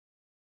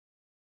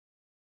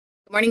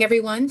Good morning,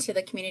 everyone, to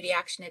the Community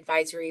Action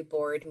Advisory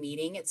Board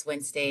meeting. It's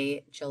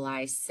Wednesday,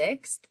 July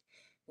 6th.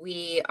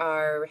 We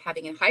are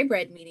having a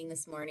hybrid meeting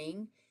this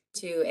morning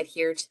to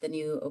adhere to the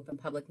new Open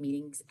Public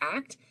Meetings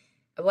Act.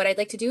 What I'd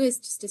like to do is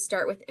just to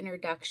start with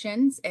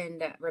introductions,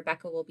 and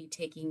Rebecca will be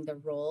taking the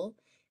role.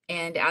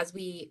 And as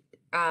we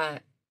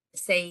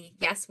say,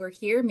 yes, we're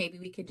here, maybe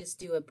we could just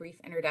do a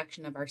brief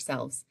introduction of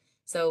ourselves.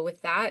 So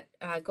with that,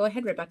 go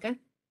ahead, Rebecca.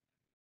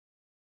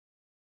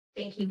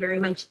 Thank you very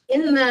much.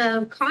 In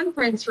the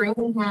conference room,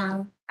 we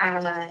have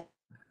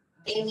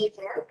Amy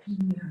there.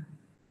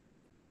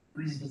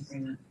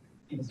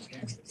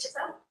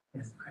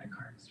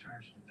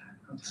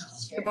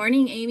 Good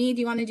morning, Amy.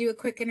 Do you want to do a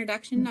quick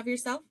introduction of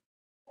yourself?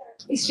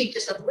 Please speak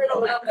just a little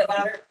bit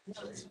louder.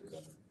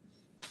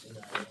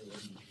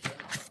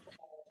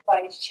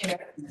 Vice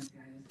Chair.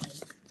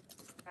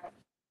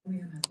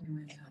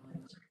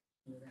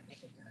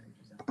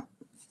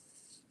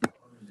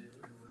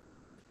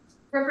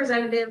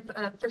 Representative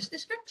First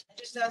District.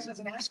 Just as I was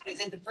going to ask, is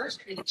it the first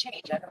or did it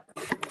change? I don't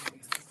know.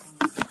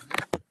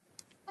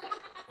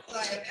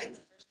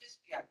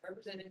 Yeah,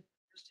 Representative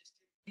First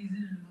District.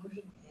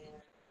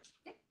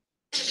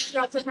 We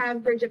also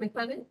have Bridget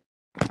McClellan.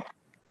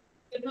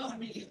 Good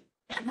morning.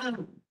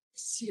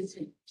 Excuse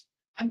me.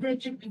 I'm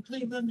Bridget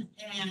McClellan,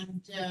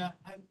 and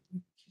I'm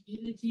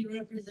community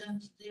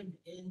representative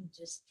in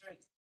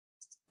District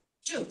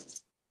 2.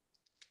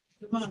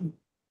 Good morning.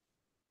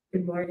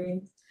 Good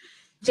morning.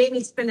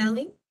 Jamie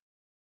Spinelli.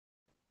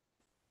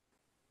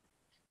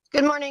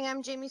 Good morning,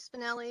 I'm Jamie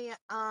Spinelli.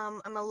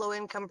 I'm a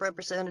low-income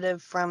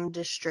representative from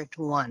District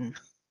 1.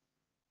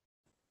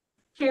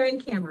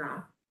 Karen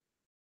Kameroff.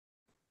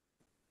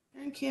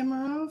 Karen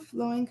Kameroff,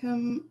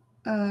 low-income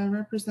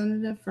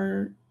representative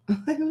for,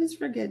 I always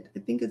forget, I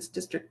think it's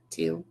District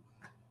 2.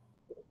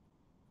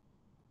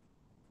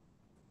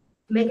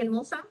 Megan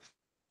Mulsoff.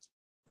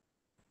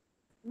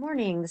 Good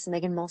morning, this is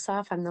Megan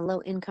Mulsoff. I'm the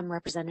low-income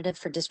representative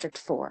for District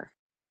 4.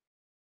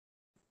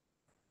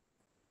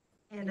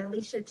 And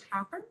Alicia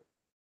Topper.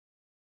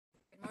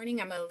 Good morning,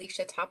 I'm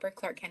Alicia Topper,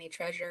 Clark County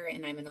Treasurer,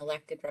 and I'm an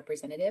elected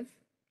representative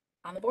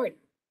on the board.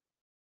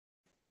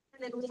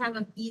 And then we have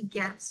a few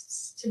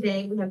guests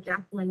today. We have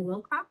Jacqueline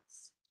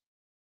Wilcox.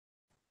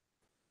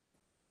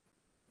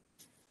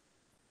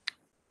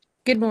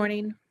 Good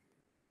morning.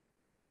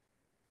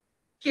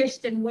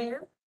 Kirsten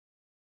Ware.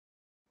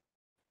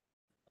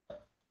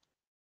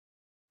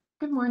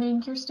 Good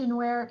morning, Kirsten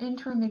Ware,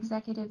 Interim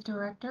Executive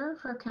Director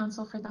for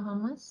Council for the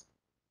Homeless.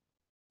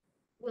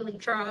 Willie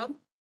Traub.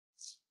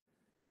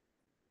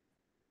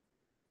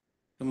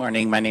 Good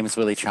morning. My name is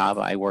Willie Traub.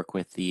 I work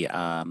with the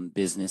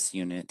business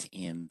unit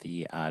in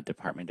the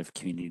Department of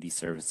Community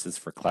Services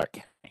for Clark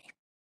County.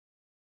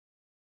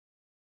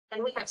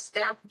 And we have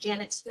staff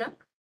Janet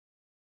Snook.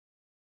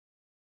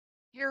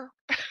 Here,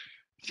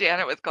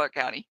 Janet with Clark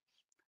County.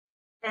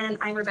 And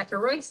I'm Rebecca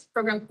Royce,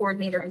 Program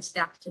Coordinator and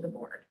staff to the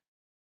board.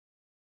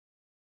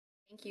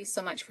 Thank you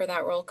so much for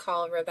that roll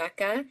call,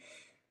 Rebecca.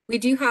 We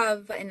do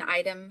have an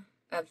item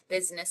of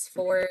business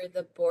for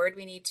the board.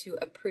 We need to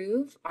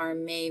approve our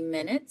May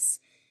minutes.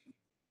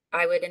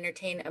 I would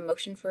entertain a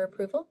motion for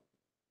approval.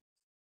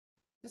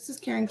 This is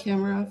Karen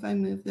Kameroff. I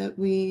move that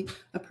we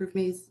approve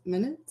May's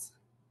minutes.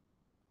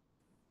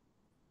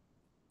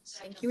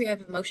 Thank you. We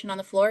have a motion on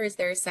the floor. Is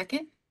there a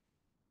second?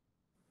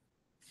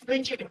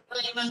 Bridget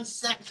McClellan,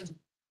 second.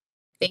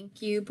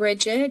 Thank you,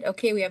 Bridget.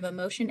 Okay, we have a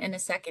motion and a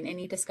second.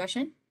 Any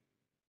discussion?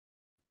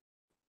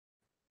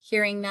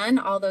 Hearing none,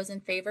 all those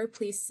in favor,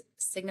 please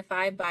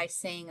signify by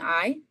saying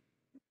aye.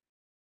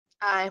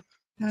 Aye.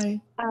 Hi.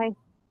 Aye.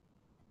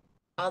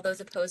 All those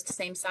opposed,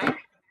 same sign.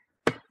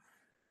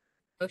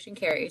 Motion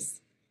carries.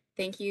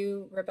 Thank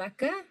you,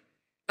 Rebecca.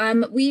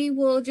 We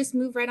will just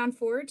move right on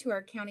forward to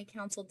our County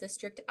Council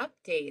District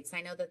updates.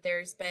 I know that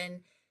there's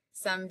been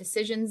some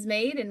decisions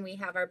made and we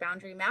have our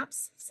boundary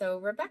maps. So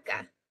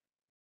Rebecca.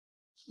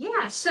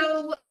 Yeah,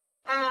 so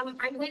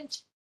I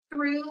went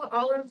through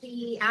all of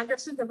the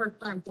addresses of our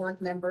current board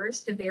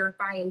members to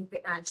verify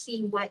and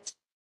see what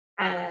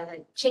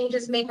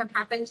changes may have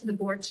happened to the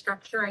board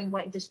structure and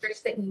what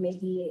districts that we may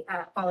be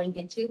falling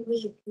into.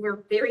 We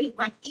were very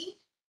lucky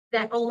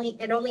that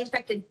it only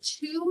affected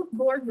 2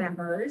 board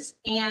members.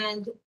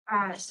 And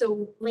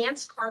so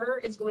Lance Carter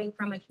is going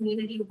from a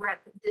community rep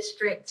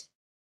district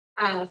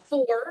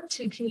 4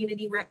 to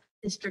community rep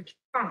district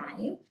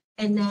 5.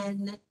 And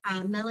then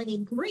Melanie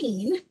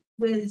Green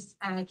was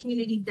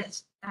community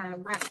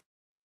rep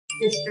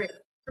district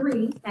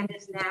 3 and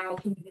is now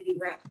community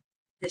rep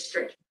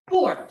district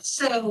 4.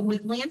 So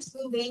with Lance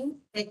moving,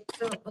 it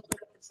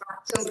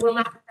will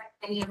not affect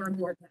any of our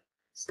board members.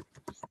 So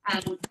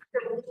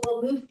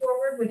we'll move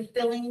forward with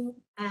filling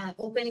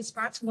open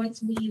spots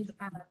once we've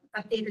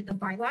updated the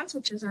bylaws,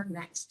 which is our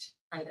next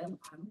item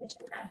on the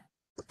agenda.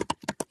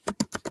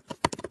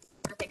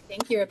 Perfect.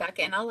 Thank you,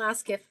 Rebecca. And I'll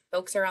ask if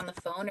folks are on the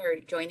phone or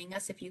joining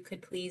us, if you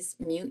could please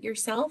mute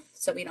yourself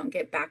so we don't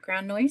get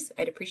background noise.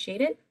 I'd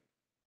appreciate it.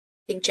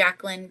 I think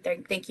Jacqueline,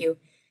 thank you.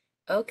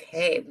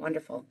 Okay,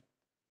 wonderful.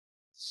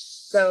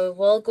 So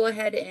we'll go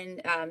ahead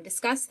and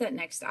discuss that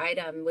next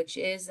item, which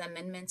is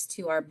amendments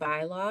to our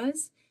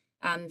bylaws.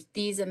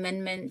 These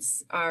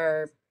amendments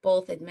are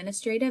both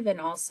administrative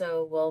and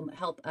also will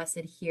help us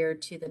adhere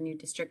to the new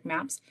district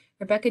maps.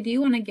 Rebecca, do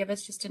you want to give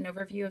us just an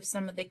overview of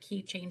some of the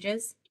key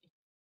changes?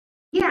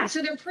 Yeah,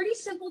 so they're pretty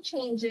simple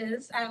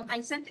changes.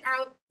 I sent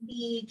out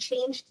the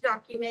changed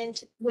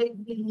document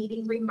with the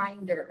meeting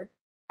reminder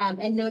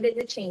and noted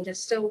the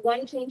changes. So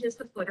one change is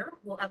the footer.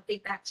 We'll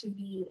update that to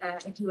be,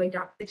 if you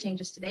adopt the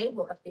changes today,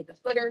 we'll update the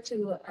footer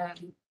to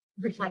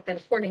reflect that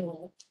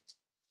accordingly.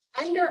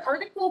 Under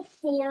Article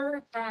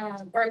 4,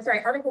 or I'm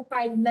sorry, Article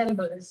 5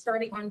 members,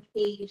 starting on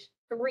page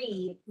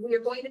 3, we are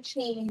going to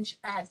change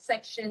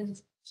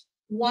sections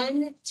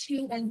 1,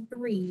 2, and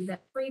 3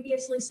 that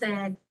previously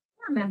said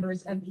 4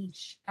 members of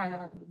each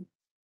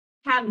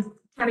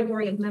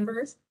category of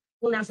members.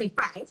 We'll now say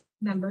 5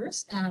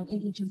 members in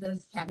each of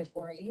those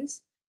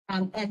categories.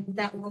 And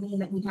that will mean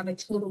that we have a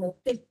total of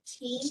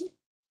 15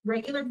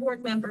 regular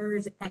board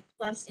members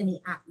plus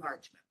any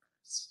at-large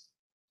members.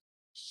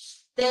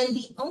 Then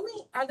the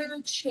only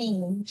other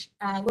change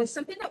was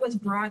something that was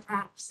brought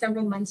up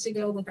several months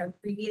ago with our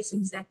previous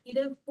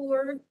executive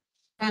board.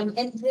 And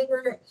they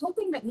were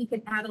hoping that we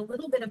could add a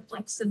little bit of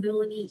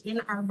flexibility in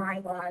our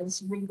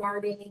bylaws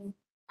regarding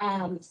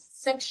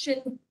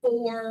section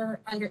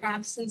 4 under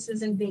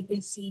absences and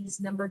vacancies,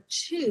 number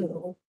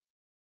 2.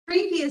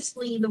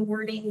 Previously, the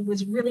wording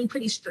was really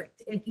pretty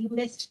strict. If you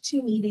missed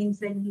 2 meetings,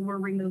 then you were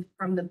removed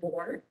from the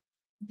board.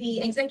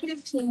 The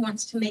executive team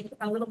wants to make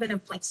a little bit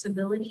of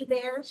flexibility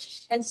there.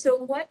 And so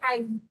what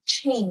I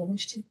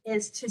changed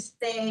is to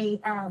say,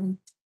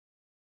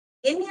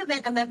 in the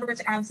event a member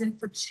is absent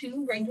for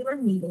 2 regular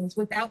meetings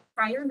without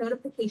prior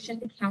notification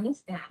to county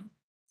staff,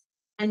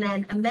 and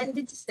then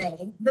amended to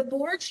say, the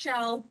board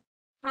shall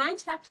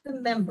contact the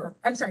member,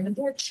 I'm sorry, the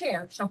board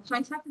chair shall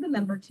contact the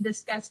member to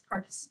discuss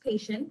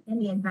participation in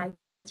the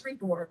advisory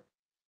board.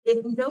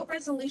 If no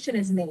resolution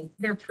is made,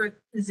 their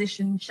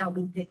position shall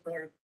be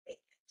declared vacant.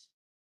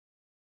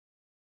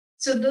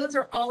 So those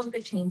are all of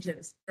the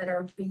changes that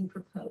are being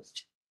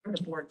proposed for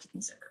the board to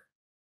consider.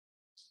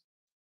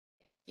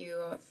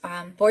 You,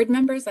 board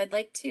members, I'd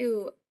like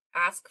to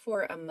ask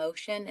for a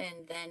motion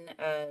and then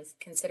a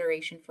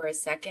consideration for a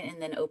second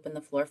and then open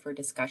the floor for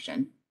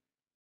discussion.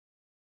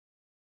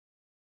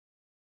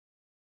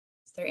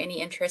 Is there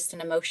any interest in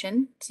a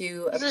motion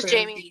to This is approve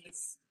Jamie.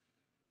 these?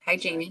 Hi,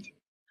 Jamie.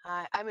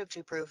 I move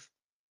to approve.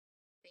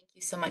 Thank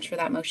you so much for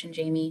that motion,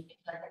 Jamie.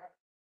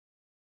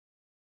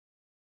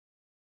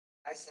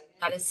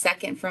 Got a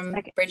second from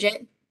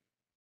Bridget?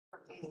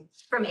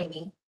 From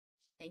Amy.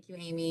 Thank you,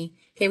 Amy.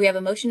 Okay, we have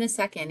a motion and a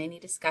second. Any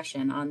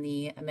discussion on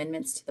the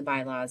amendments to the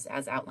bylaws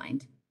as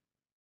outlined?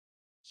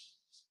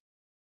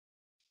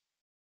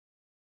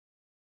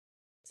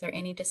 Is there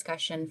any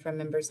discussion from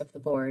members of the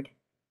board?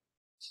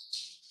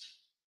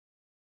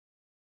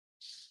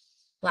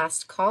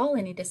 Last call,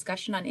 any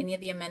discussion on any of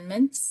the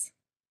amendments?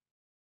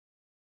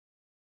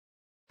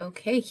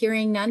 Okay,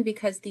 hearing none,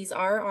 because these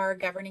are our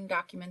governing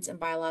documents and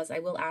bylaws, I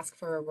will ask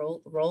for a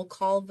roll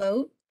call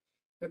vote.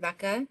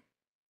 Rebecca?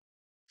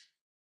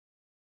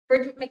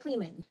 Bridget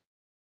McLean.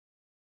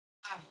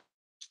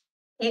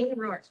 Amy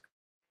Rourke.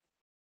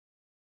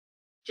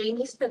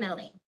 Jamie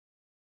Spinelli.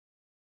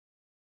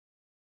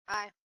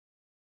 Aye.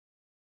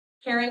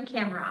 Karen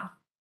Kamroff.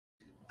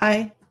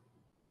 Aye.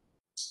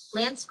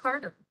 Lance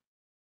Carter.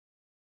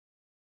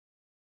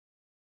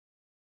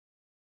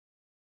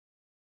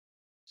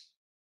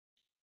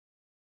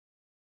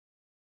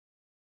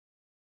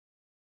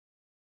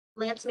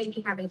 Lance may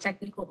be having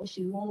technical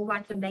issue. We'll move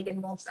on to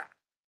Megan Mulsa.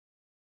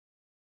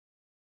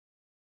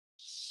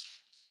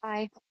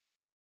 Aye.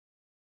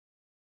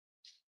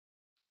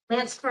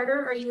 Lance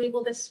Carter, are you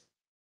able to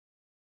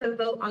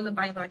vote on the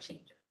bylaw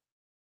changes?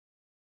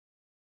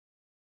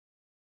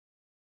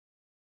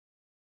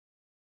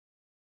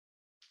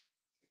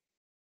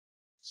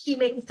 She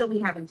may still be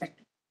having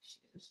technical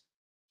issues.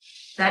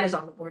 That is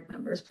all the board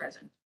members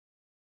present.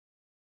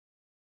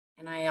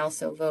 And I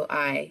also vote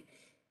aye.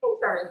 Oh,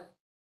 sorry.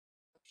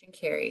 Motion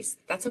carries.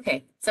 That's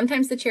okay.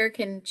 Sometimes the chair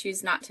can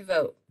choose not to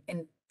vote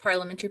in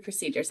parliamentary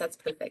procedures. That's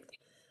perfect.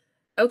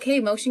 Okay,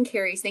 motion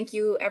carries. Thank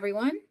you,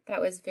 everyone.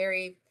 That was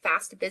very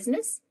fast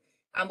business.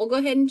 We'll go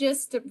ahead and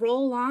just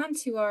roll on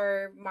to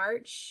our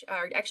March,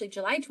 or actually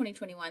July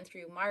 2021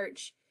 through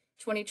March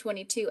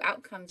 2022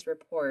 outcomes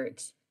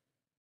report.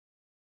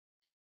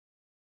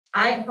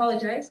 I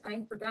apologize.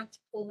 I forgot to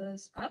pull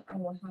those up. I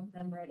will have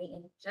them ready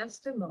in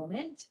just a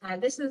moment.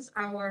 This is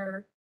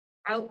our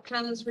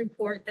outcomes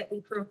report that we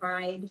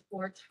provide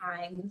 4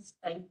 times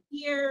a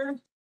year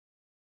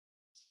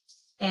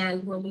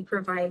and will be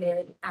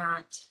provided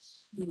at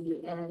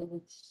the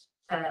end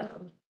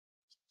of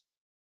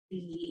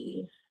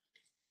the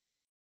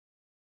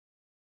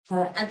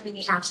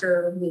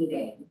after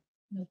meeting.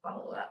 We'll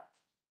follow up.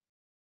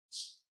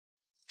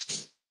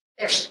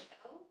 There we go.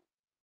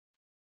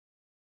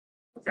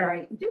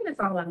 Sorry, I'm doing this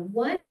all on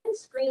one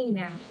screen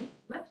now.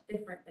 Much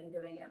different than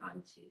doing it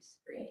on 2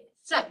 screens.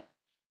 So,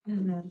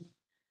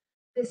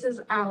 This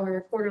is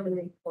our quarterly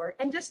report.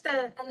 And just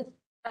an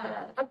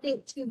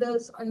update to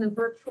those on the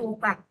virtual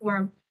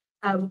platform,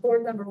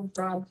 board member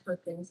Rob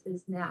Perkins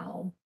is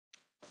now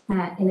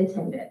in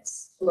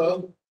attendance.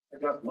 Hello, I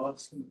got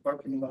lost in the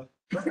parking lot.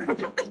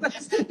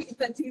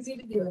 That's easy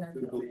to do in our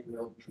building.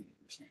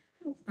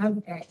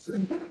 Okay.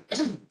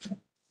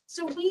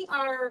 So we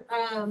are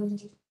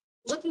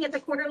looking at the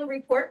quarterly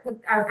report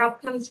with our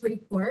outcomes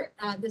report.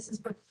 This is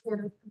for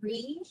quarter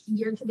 3,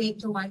 year to date,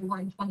 July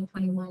 1,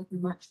 2021 through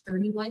March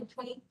 31,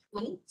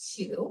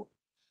 2022.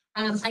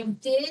 I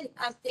did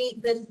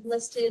update the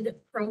listed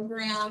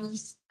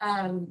programs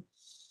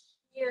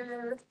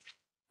here.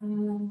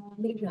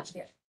 Maybe not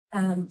here.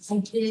 I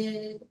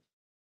did.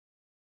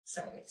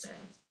 Sorry.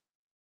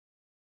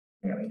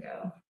 There we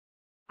go.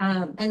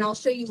 And I'll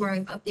show you where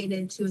I've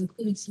updated to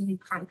include some new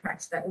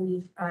contracts that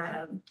we've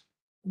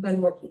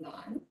been working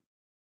on.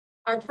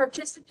 Our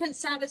participant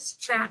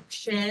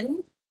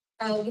satisfaction,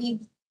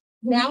 we've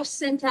now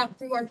sent out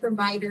through our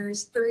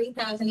providers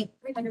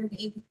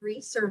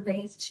 30,383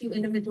 surveys to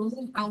individuals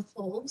and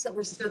households that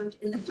were served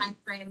in the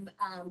timeframe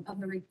of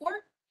the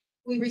report.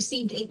 We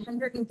received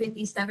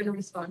 857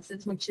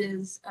 responses, which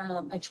is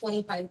a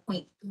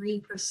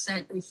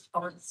 25.3%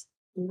 response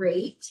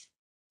rate.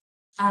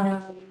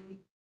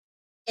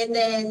 And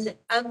then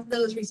of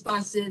those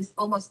responses,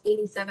 almost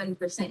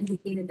 87%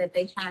 indicated that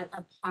they had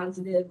a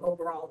positive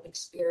overall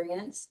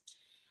experience.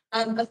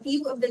 A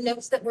few of the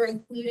notes that were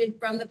included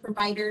from the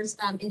providers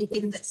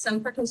indicated that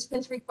some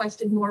participants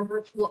requested more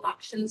virtual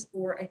options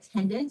for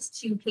attendance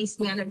to case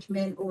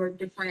management or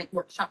different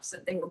workshops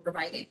that they were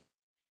providing.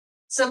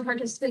 Some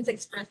participants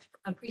expressed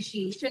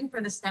appreciation for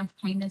the staff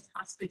kindness,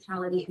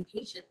 hospitality, and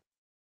patience.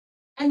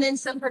 And then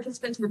some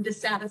participants were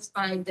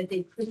dissatisfied that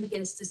they couldn't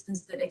get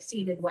assistance that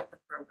exceeded what the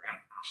program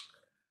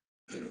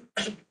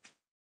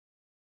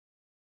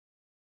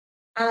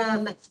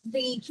offered.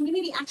 The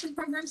community action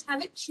programs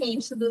haven't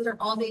changed, so those are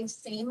all the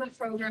same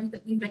programs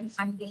that we've been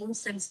funding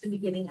since the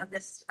beginning of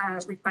this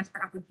request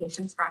for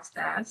applications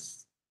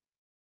process.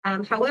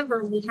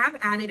 However, we have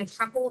added a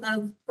couple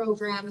of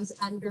programs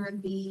under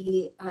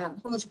the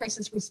homeless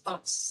crisis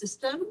response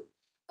system.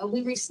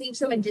 We received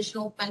some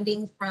additional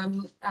funding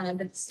from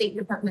the State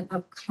Department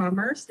of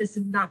Commerce. This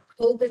is not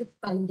COVID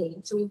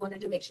funding, so we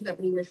wanted to make sure that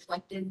we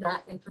reflected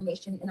that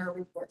information in our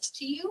reports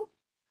to you.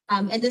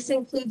 And this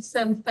includes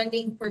some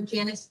funding for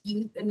Janus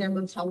Youth and their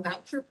motel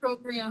voucher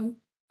program,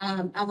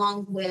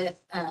 along with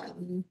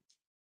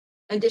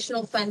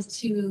additional funds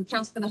to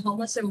Council for the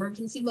Homeless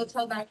emergency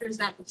motel vouchers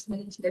that was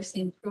submitted to their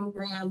same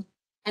program.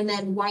 And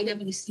then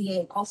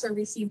YWCA also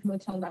received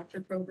motel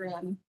voucher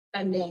program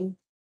funding.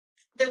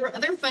 There were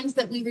other funds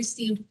that we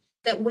received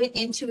that went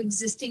into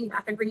existing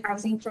rapid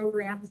rehousing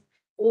programs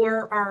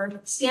or our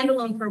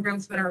standalone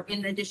programs, but are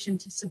in addition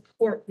to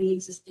support the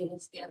existing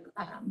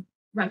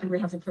rapid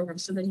rehousing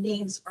programs. So the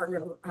names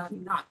are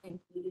not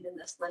included in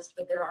this list,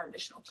 but there are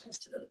additional funds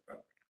to those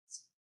programs.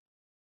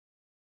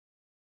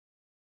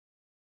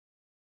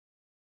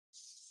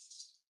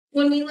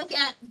 When we look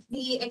at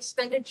the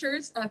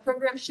expenditures,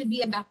 programs should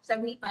be about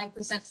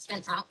 75%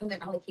 spent out in their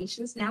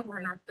allocations. Now we're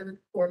in our 3rd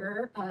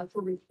quarter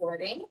for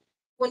reporting.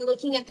 When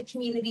looking at the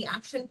community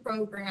action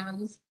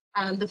programs,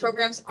 the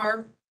programs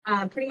are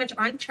pretty much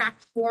on track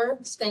for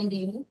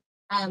spending.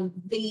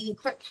 The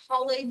Clark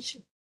College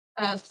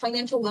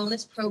Financial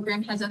Wellness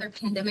Program has other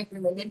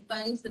pandemic-related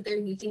funds that they're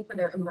using for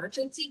their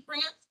emergency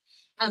grants.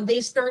 They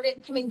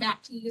started coming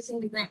back to using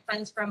the grant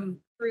funds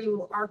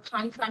through our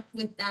contract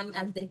with them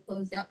as they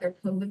closed out their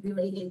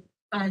COVID-related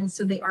funds.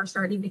 So they are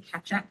starting to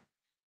catch up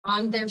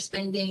on their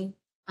spending.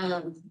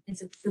 So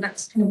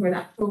that's kind of where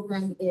that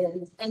program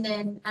is. And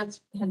then,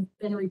 as has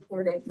been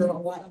reported for a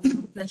while,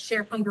 the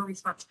Share Hunger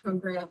Response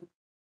Program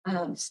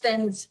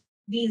spends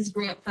these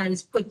grant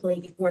funds quickly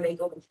before they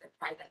go into the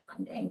private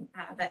funding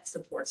that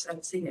supports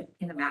a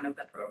significant amount of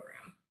the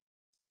program.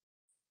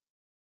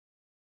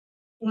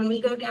 When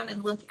we go down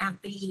and look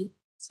at the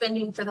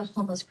spending for the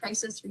homeless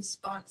crisis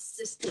response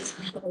system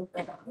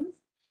programs,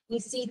 we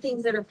see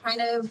things that are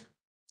kind of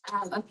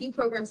a few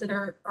programs that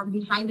are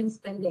behind in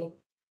spending.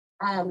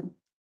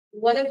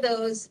 One of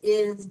those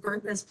is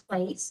Bertha's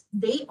Place.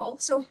 They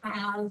also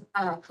have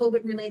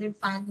COVID-related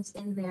funds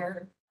in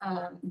their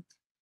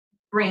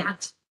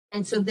grant.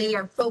 And so they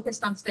are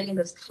focused on spending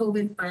those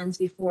COVID funds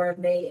before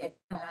they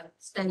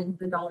spend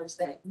the dollars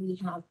that we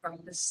have from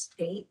the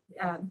state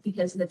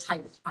because of the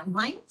tight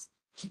timelines.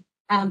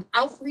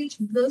 Outreach,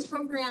 those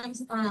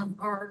programs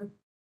are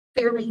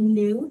fairly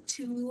new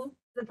to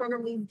the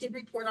program. We did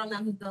report on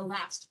them the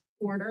last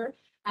quarter,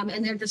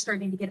 and they're just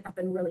starting to get up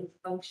and really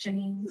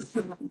functioning.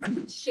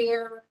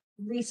 Share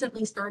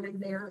recently started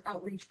their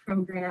outreach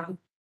program,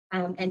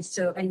 and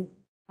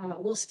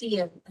we'll see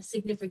a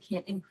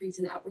significant increase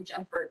in outreach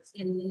efforts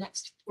in the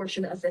next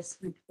portion of this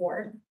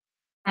report.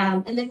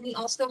 And then we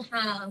also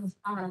have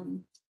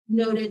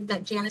noted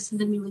that Janus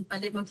is a newly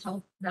funded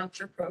motel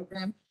voucher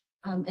program.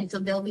 And so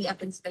they'll be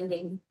up and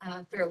spending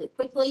fairly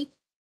quickly.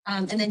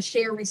 And then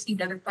Share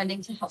received other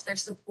funding to help their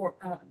support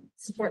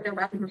their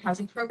rapid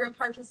housing program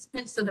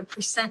participants. So the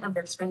percent of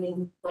their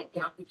spending went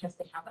down because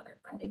they have other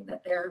funding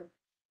that they're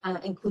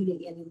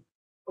including in,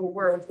 or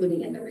were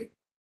including in the report.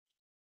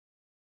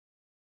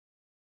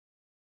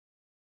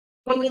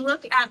 When we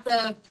look at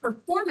the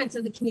performance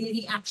of the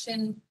community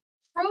action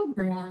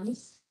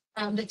programs,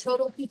 the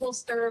total people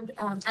served,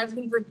 as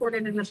we've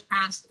reported in the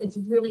past, it's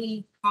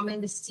really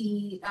common to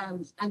see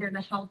under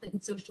the health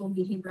and social and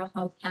behavioral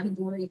health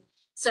category,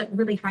 so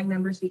really high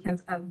numbers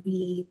because of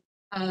the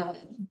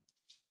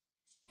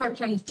Clark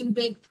County Food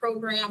Bank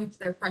program,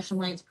 their Fresh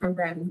Alliance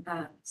program,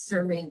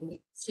 serving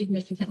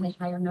significantly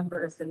higher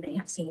numbers than they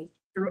have seen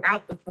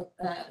throughout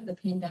the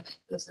pandemic.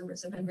 Those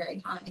numbers have been very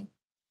high.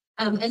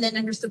 And then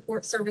under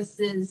support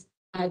services,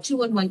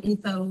 211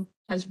 Info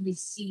has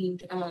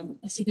received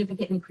a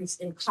significant increase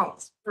in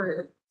calls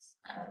for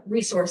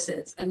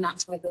resources, and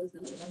that's why those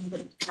numbers are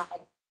really high.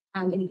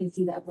 And you can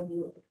see that when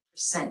you look at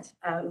percent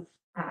of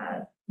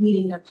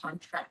meeting their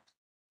contract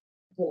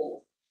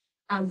goal.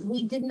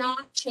 We did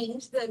not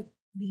change the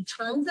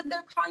terms of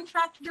their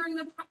contract during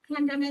the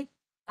pandemic,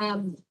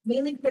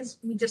 mainly because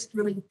we just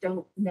really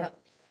don't know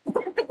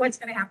what's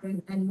going to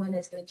happen and when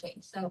it's going to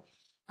change. So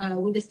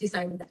we just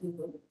decided that we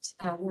wouldn't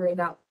worry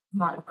about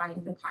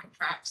modifying the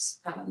contracts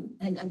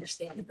and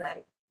understand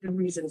the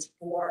reasons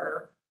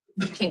for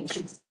the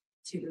changes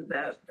to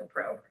the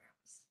programs.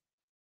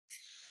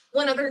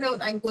 One other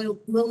note I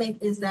will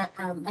make is that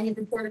I had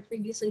reported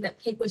previously that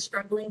PIC was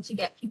struggling to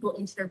get people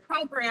into their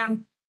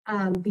program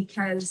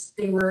because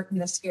they were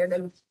scared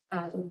of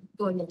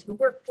going into the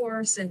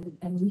workforce and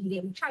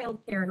needing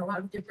childcare and a lot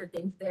of different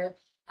things there.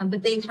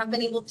 But they have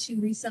been able to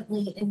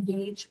recently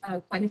engage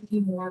quite a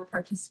few more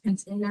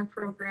participants in their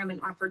program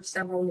and offered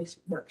several new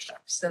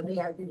workshops. So they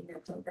are getting their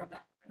program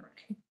back and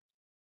running.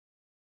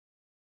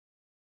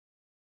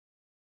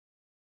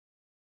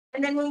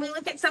 And then when we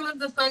look at some of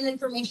the fun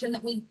information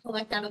that we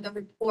collect out of the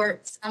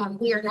reports,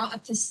 we are now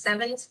up to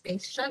 7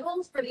 space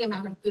shuttles for the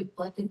amount of food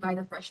collected by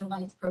the Fresh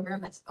Alliance program.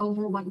 That's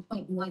over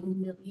 1.1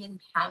 million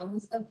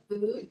pounds of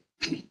food.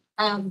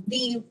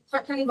 The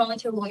Clark County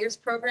Volunteer Lawyers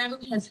Program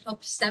has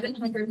helped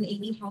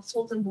 780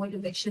 households avoid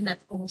eviction.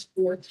 That's almost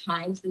 4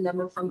 times the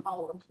number from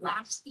all of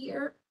last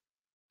year.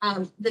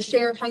 The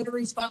Share Hunger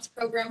Response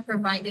Program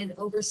provided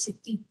over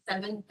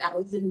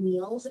 67,000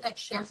 meals at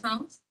Share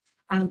House.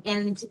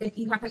 And if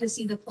you happen to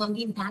see the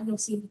Columbian ad, you'll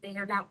see that they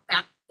are now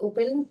back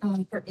open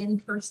for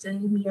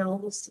in-person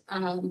meals.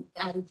 And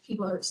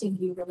people seem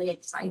to be really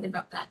excited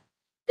about that.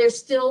 They're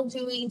still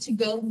doing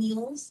to-go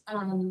meals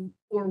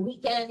for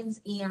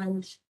weekends,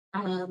 and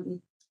I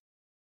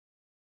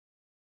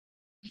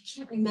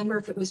can't remember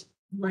if it was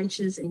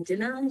lunches and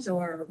dinners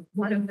or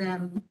one of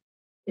them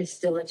is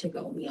still a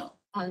to-go meal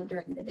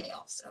during the day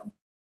also.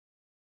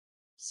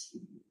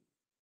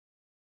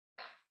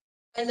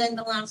 And then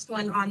the last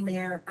one on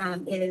there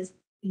is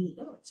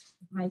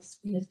my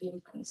screen is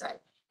being funny, sorry.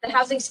 The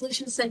Housing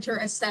Solutions Center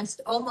assessed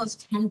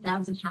almost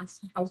 10,000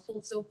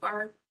 households so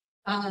far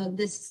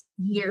this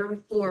year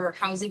for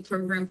housing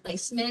program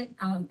placement,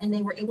 and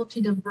they were able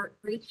to divert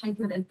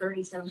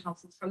 337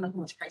 households from the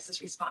homeless crisis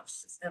response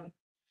system,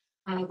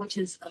 which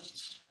is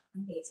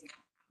amazing.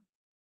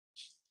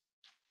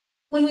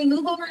 When we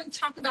move over and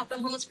talk about the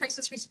homeless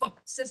crisis response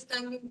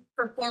system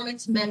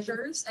performance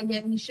measures,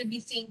 again, we should be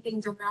seeing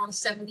things around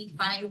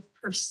 75%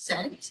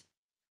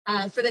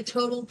 for the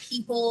total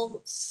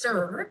people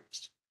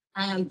served.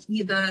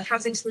 The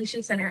Housing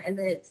Solutions Center and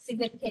the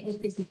significant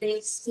increase that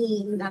they've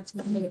seen, that's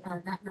when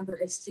that number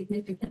is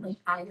significantly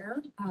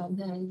higher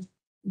than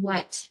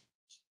what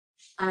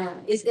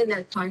is in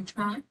their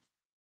contract.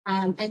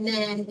 And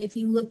then if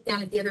you look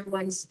down at the other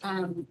ones,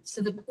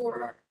 so the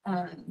core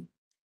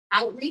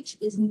outreach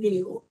is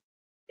new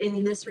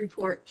in this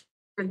report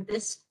for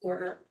this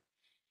quarter,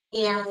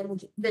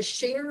 and the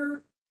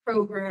Share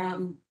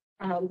program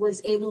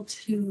was able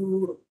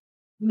to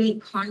make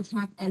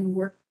contact and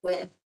work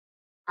with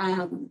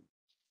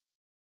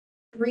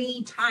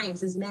 3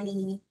 times as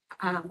many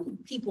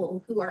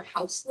people who are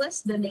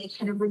houseless than they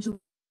had originally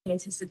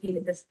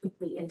anticipated this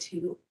quickly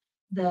into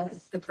the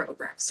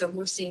program. So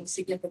we're seeing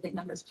significant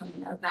numbers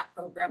coming out of that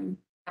program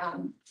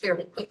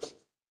fairly quickly.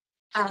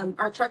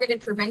 Our targeted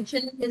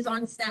prevention is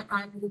on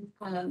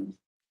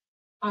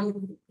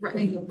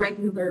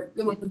regular,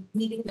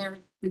 meeting their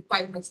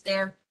requirements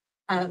there.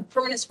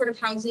 Permanent supportive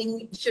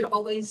housing should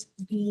always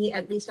be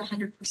at least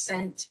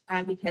 100%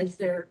 because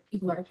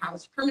people are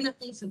housed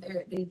permanently, so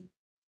they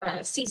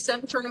see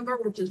some turnover,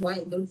 which is why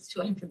it goes to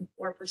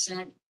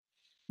 104%.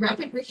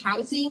 Rapid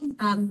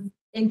rehousing,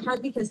 in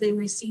part because they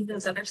receive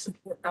those other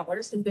support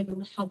dollars and been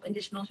able to help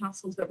additional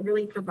households, but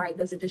really provide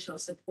those additional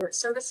support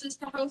services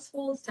to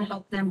households to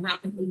help them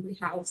rapidly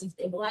rehouse and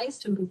stabilize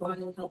to move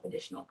on and help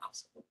additional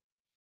households.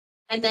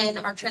 And then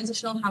our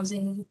transitional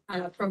housing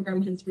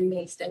program has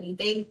remained steady.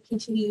 They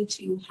continue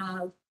to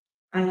have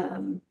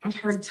a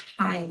hard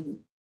time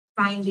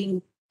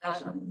finding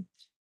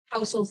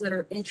households that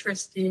are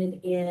interested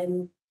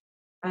in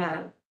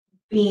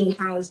being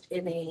housed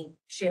in a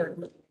shared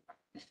living.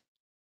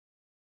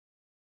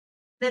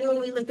 Then when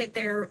we look at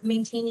their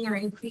maintaining or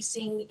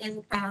increasing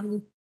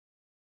income,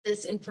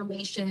 this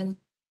information,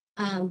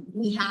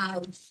 we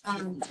have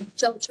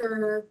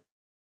shelter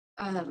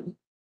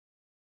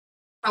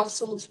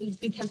households,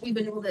 because we've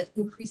been able to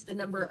increase the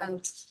number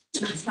of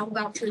health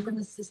vouchers in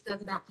the system,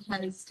 that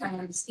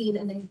has seen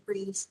an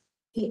increase.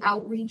 The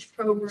outreach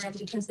program,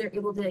 because they're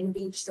able to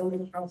engage so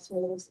many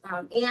households,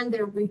 and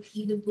they're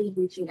repeatedly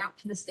reaching out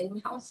to the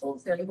same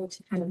households, they're able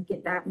to kind of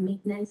get that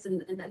maintenance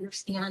and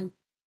understand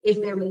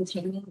if they're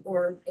maintaining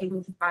or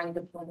able to find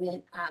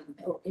employment,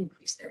 or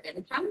increase their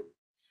income.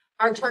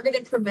 Our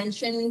targeted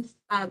prevention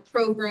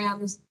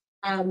programs,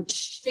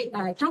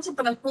 Council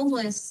for the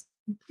Homeless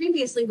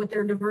previously with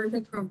their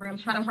diversion program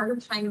had a harder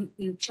time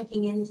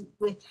checking in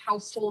with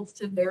households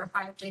to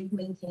verify if they've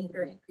maintained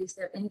or increased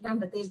their income,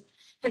 but they've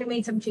kind of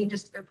made some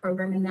changes to their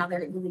program, and now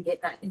they're able to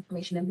get that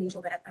information and be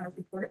able to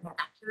report it more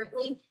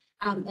accurately.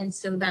 And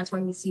so that's why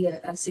we see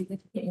a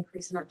significant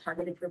increase in our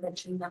targeted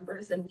prevention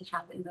numbers than we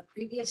have in the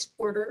previous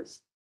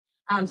quarters.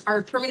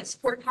 Our permanent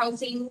support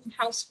housing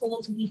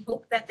households, we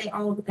hope that they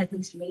all at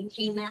least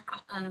maintain their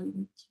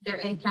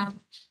income.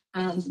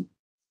 And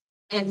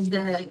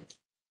the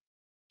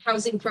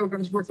housing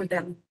programs work with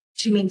them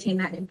to maintain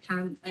that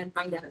income and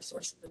find other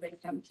sources of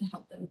income to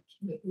help them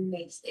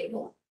remain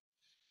stable.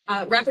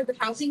 Rapid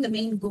housing, the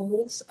main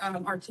goals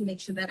are to make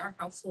sure that our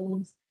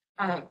households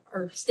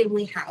are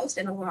stably housed,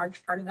 and a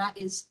large part of that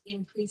is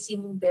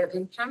increasing their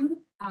income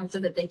so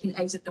that they can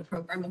exit the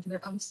program into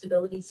their own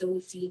stability. So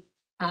we see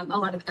a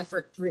lot of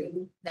effort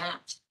through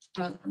that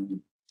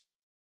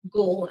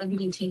goal of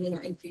maintaining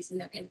or increasing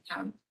their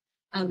income.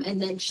 And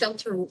then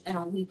shelter,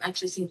 we've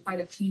actually seen quite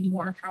a few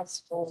more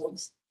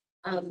households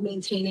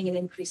maintaining and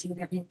increasing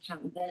their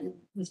income than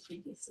was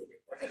previously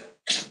reported.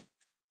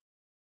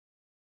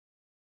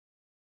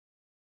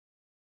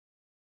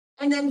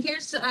 And then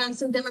here's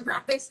some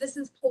demographics. This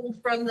is pulled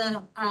from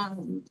the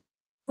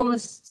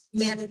Homeless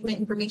Management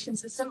Information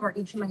System, or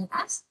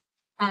HMIS.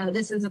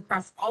 This is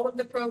across all of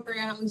the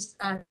programs,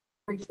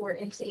 report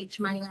into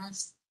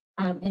HMIS.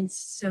 And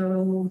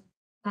so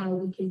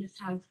we can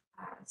just have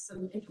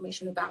some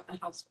information about the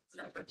households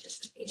that are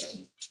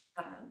participating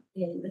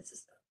in the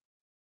system.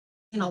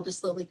 And I'll just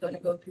slowly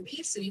go through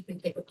these so you can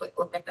take a quick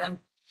look at them.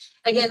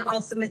 Again,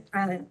 I'll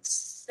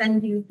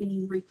send you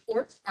the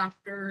report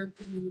after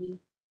the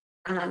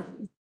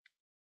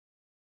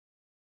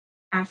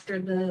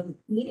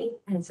meeting,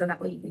 and so that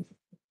way you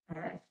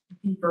can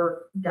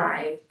deeper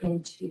dive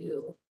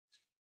into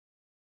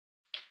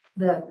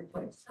the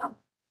report itself.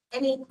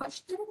 Any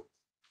questions?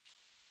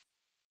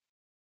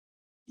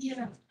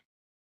 Yeah.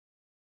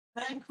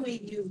 Back when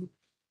you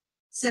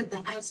said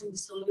the Housing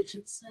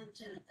Solution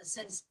Center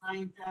assessed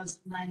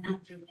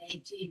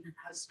 9,918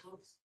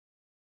 households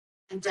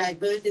and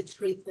diverted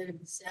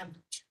 337.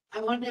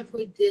 I wonder if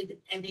we did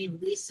any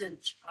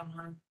research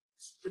on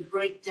the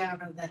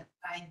breakdown of that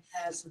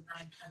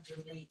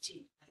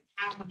 9,918. Like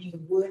how many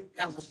were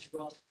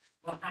eligible,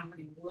 or how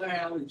many were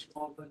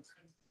eligible for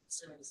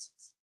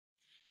services?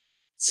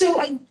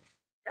 So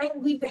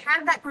we've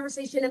had that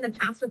conversation in the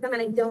past with them,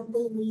 and I don't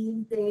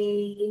believe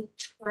they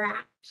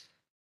tracked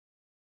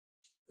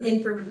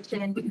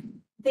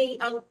information.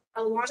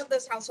 A lot of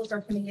those households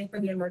are coming in for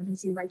the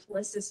emergency rental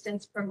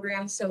assistance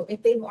program. So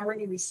if they've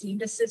already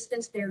received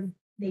assistance,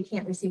 they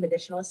can't receive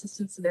additional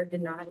assistance, so they're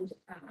denied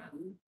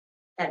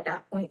at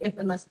that point,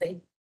 unless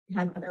they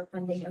have other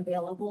funding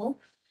available.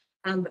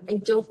 I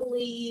don't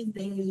believe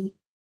they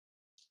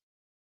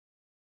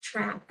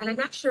track, and I'm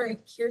not sure if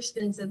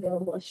Kirsten's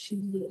available, if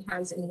she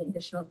has any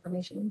additional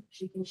information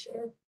she can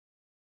share.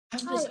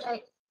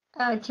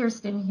 Hi,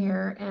 Kirsten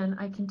here, and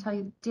I can tell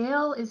you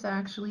Dale is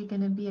actually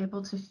going to be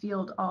able to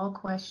field all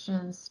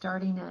questions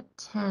starting at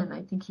 10.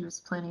 I think he was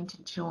planning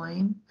to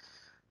join.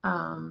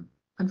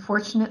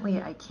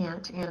 Unfortunately, I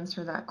can't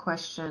answer that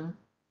question.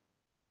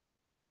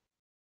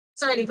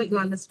 Sorry to put you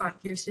on the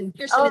spot, Kirsten.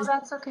 Kirsten is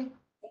that's okay.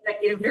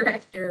 Executive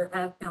Director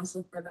of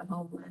Council for the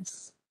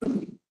Homeless.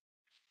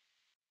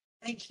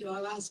 Thank you.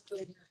 I'll ask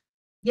later.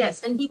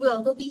 Yes, and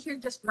he'll be here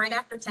just right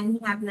after 10. He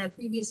had the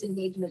previous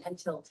engagement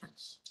until 10.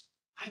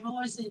 I'm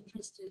always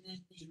interested in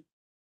the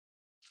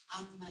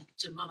unmet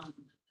demand.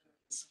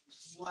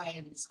 Why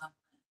it is not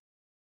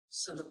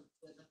sort of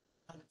whether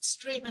it's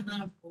extreme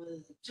enough, whether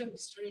they're too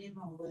extreme,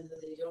 or whether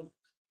they don't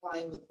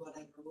comply with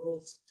whatever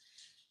rules,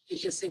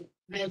 because it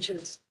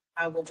measures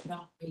how we're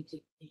not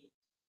meeting needs.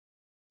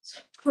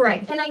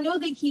 Correct. And I know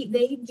they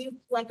do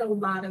collect a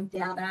lot of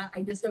data.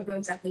 I just don't know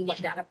exactly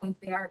what data points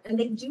they are. And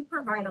they do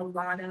provide a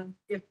lot of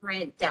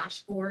different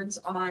dashboards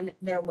on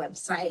their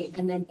website,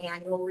 and then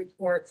annual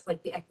reports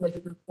like the equity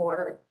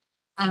report.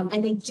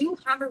 And they do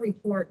have a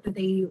report that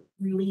they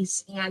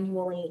release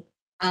annually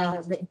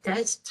that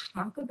does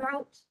talk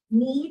about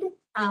need.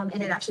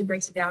 And it actually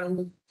breaks it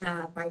down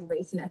by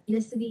race and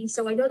ethnicity.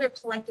 So I know they're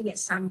collecting it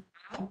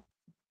somehow.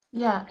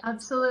 Yeah,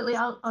 absolutely.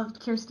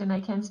 Kirsten, I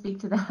can speak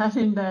to that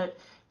in that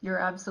you're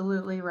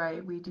absolutely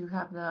right. We do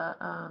have the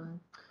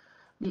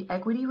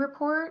equity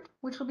report,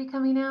 which will be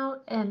coming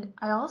out. And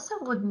I also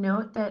would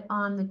note that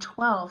on the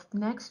 12th,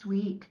 next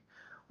week,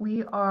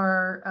 we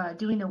are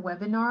doing a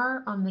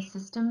webinar on the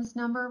systems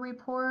number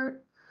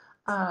report.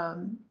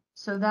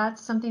 So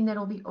that's something that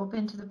will be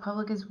open to the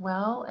public as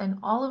well. And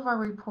all of our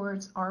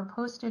reports are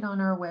posted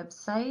on our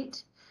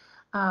website.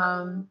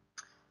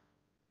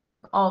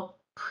 All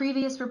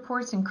previous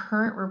reports and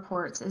current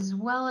reports, as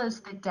well as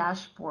the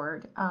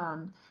dashboard.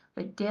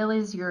 But Dale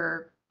is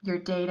your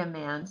data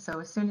man. So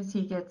as soon as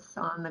he gets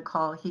on the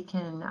call, he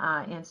can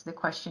answer the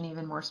question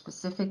even more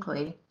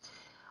specifically.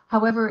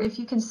 However, if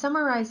you can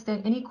summarize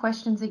any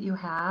questions that you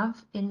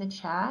have in the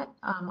chat,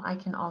 I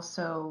can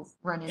also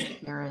run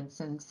interference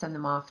and send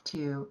them off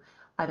to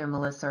either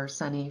Melissa or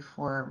Sunny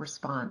for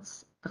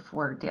response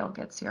before Dale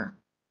gets here.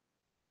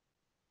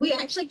 We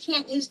actually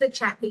can't use the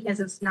chat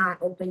because it's not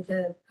open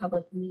to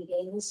public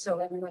meetings, so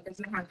everyone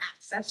doesn't have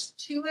access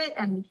to it,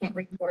 and we can't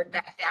record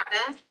that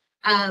data.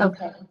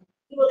 Okay.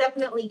 We will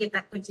definitely get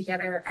that put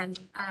together, and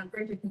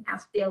Bridget can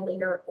ask Dale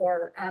later,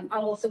 or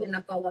I'll also in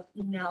a follow-up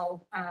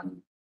email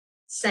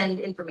send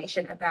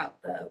information about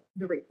the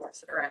reports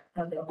that are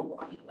available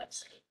on the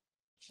website.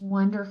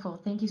 Wonderful.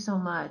 Thank you so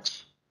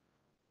much.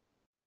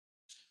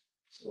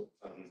 So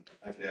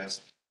I've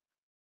asked.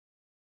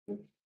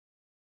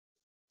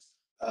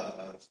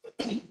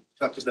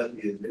 Talked about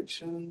the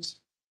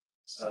evictions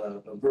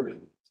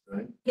averted,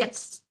 right?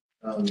 Yes.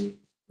 The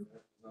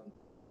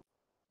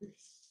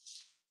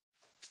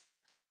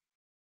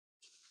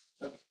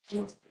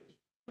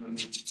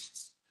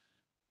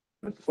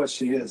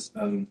question is,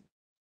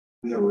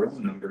 we have our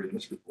own number in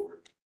this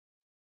report.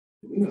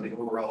 Do we know the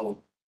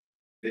overall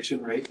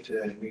eviction rate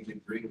to we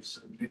agree with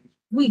something?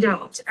 We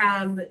don't.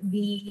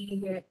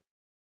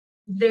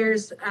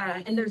 There's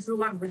a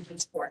lot of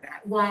reasons for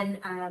that. One,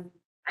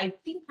 I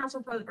think Clark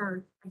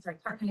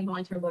County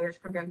Volunteer Lawyers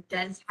Program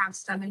does have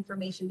some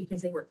information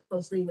because they work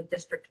closely with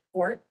district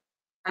court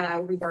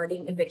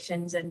regarding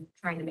evictions and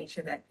trying to make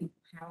sure that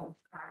people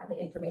have the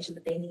information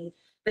that they need.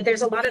 But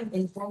there's a lot of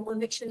informal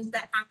evictions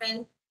that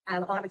happen. A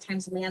lot of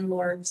times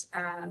landlords,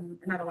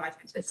 not a lot of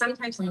times, but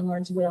sometimes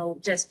landlords will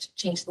just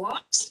change the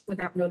locks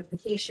without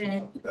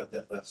notification. About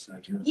that last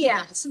night.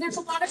 Yeah, so there's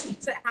a lot of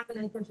things that happen,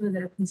 unfortunately,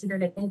 that are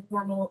considered an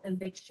informal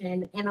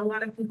eviction, and a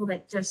lot of people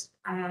that just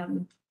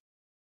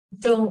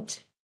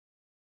don't,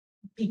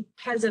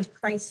 because of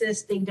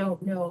crisis, they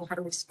don't know how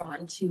to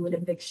respond to an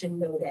eviction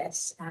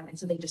notice, and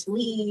so they just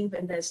leave,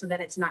 and so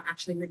that it's not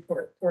actually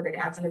reported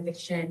as an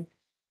eviction.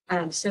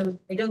 So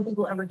I don't think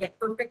we'll ever get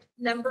perfect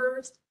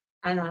numbers.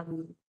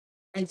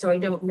 And so I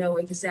don't know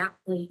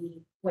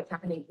exactly what's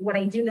happening. What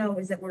I do know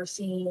is that we're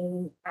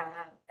seeing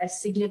a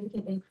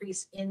significant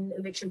increase in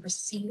eviction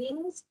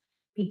proceedings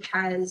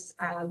because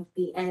of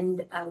the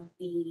end of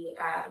the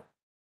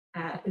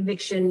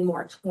eviction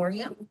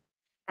moratorium.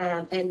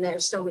 And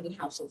there's so many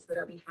households that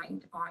are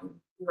behind on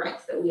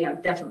rent that we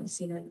have definitely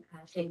seen an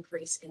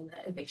increase in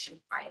the eviction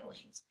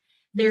filings.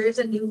 There is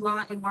a new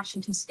law in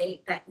Washington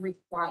State that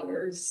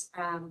requires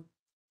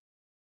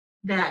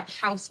that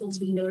households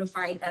be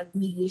notified of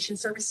mediation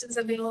services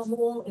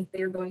available if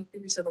they're going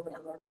through, so the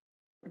landlord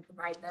can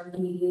provide them the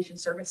mediation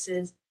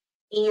services,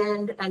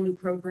 and a new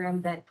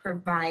program that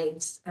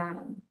provides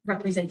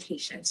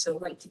representation, so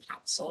right to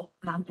counsel,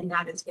 and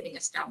that is getting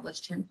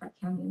established here in Clark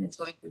County, and it's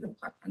going through the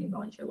Clark County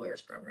Volunteer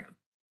Lawyers Program.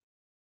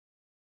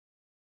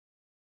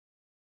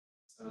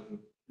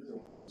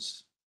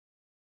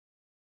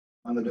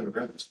 On the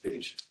demographics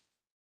page,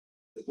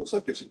 it looks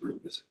like there's a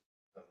group, is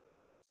it?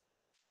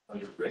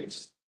 Under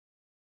race.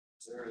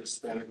 Is there a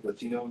Hispanic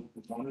Latino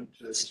component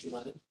to this?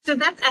 So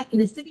that's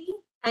ethnicity.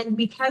 And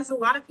because a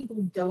lot of people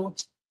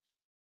don't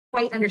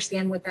quite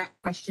understand what that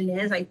question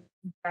is, I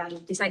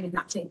decided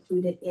not to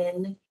include it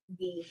in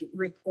the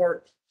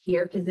report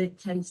here because it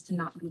tends to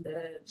not be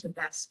the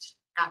best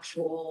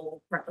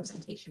actual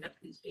representation of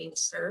who's being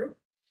served.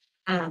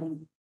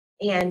 And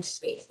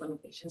space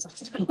limitations on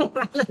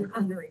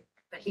the report.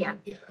 But yeah,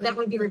 that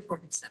would be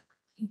reported separately.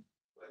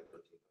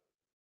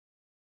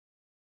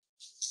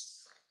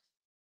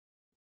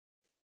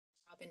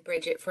 And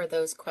Bridget for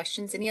those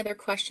questions. Any other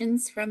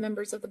questions from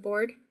members of the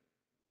board?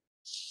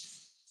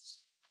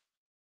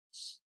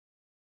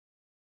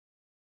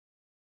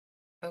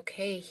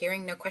 Okay,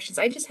 hearing no questions.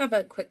 I just have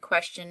a quick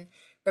question,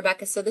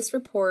 Rebecca. So this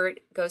report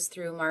goes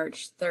through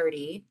March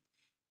 30,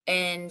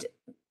 and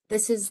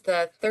this is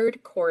the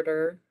third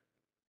quarter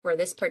for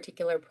this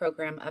particular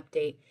program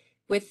update.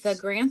 With the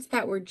grants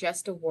that were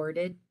just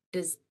awarded,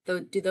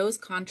 do those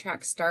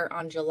contracts start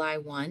on July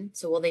 1?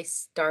 So will they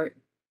start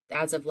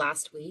as of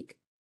last week?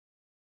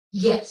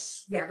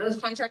 Yes, yeah, those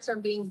contracts are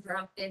being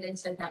drafted and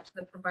sent out to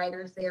the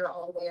providers. They are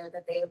all aware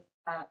that they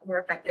were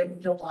effective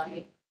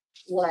July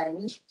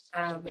 1,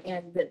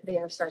 and that they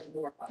are starting to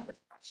work on the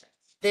project.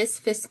 This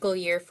fiscal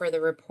year for the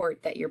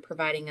report that you're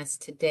providing us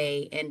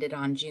today ended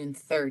on June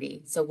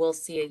 30. So we'll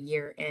see a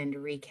year-end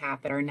recap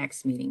at our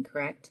next meeting,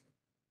 correct?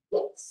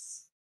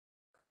 Yes.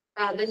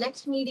 The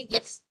next meeting,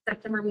 yes,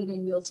 September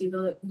meeting, you'll see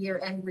the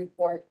year-end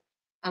report.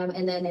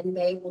 And then in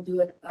May, we'll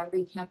do a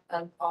recap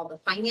of all the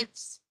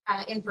finance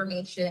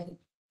information.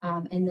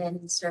 And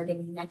then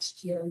starting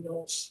next year,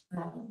 you'll,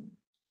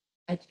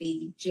 at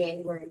the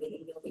January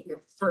meeting, you'll get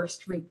your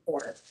first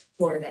report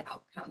for the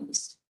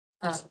outcomes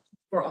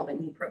for all the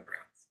new programs.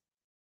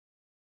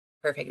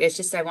 Perfect. It's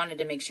just I wanted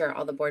to make sure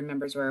all the board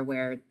members were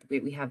aware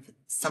we have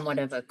somewhat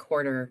of a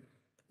quarter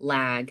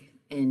lag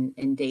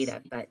in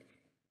data, but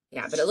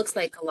yeah, but it looks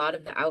like a lot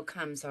of the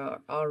outcomes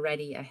are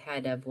already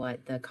ahead of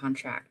what the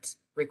contract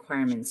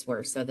requirements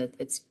were, so that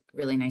it's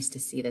really nice to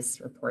see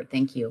this report.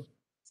 Thank you.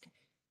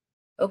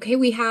 Okay,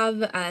 we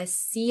have a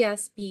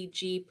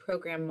CSBG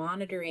program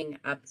monitoring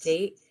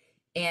update.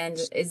 And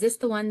is this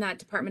the one that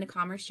Department of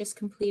Commerce just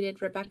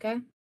completed,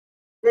 Rebecca?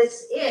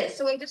 This is,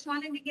 so I just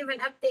wanted to give an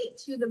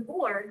update to the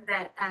board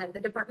that the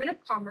Department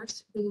of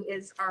Commerce, who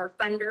is our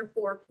funder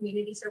for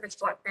community service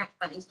block grant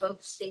funds,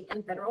 both state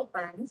and federal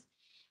funds,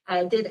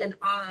 did an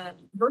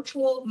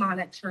virtual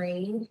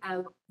monitoring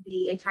of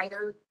the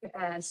entire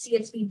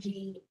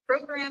CSBG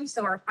program,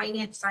 so our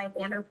finance side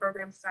and our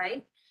program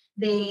side.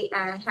 They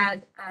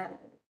had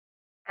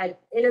an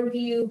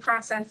interview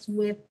process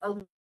with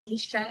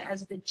Alicia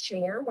as the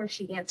chair, where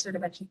she answered a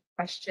bunch of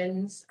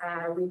questions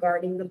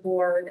regarding the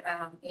board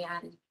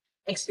and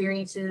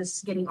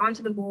experiences getting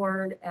onto the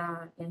board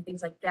and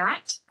things like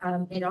that.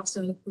 It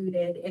also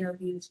included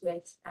interviews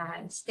with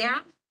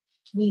staff.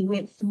 We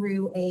went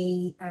through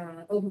a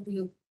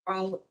overview of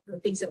all the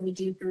things that we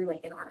do through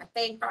like an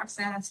RFA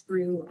process,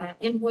 through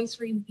invoice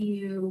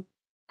review,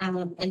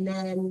 and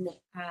then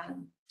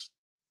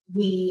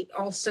we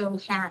also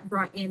had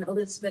brought in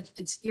Elizabeth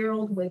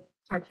Fitzgerald with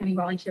Clark County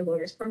Volunteer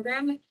Lawyers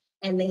Program,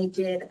 and they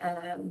did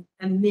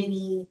a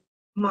mini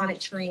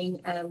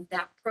monitoring of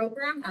that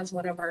program as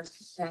one of our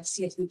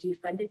CSBG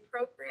funded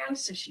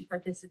programs. So she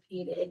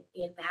participated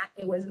in that.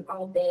 It was an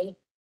all-day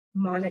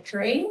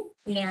monitoring,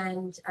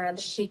 and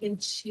they've taken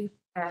to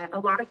a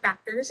lot of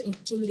factors,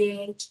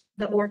 including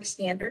the org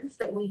standards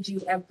that we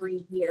do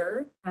every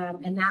year,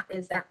 and that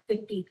is that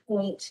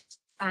 50-point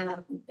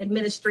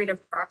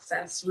administrative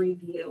process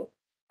review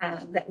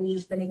that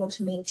we've been able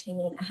to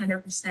maintain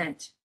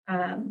 100%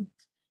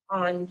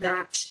 on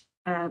that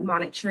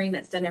monitoring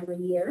that's done every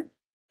year.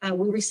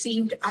 We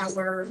received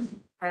our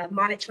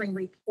monitoring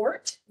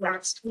report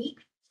last week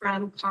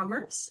from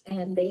Commerce,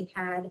 and they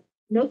had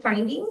no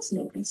findings,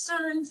 no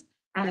concerns.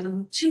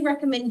 2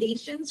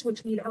 recommendations,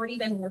 which we'd already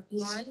been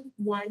working on.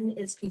 One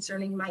is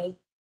concerning my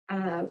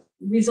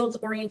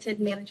results-oriented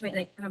management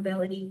and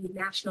accountability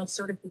national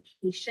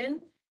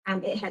certification.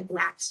 It had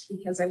lapsed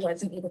because I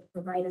wasn't able to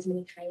provide as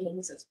many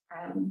trainings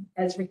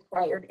as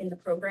required in the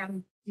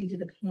program due to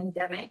the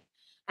pandemic.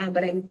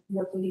 But I'm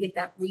working to get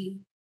that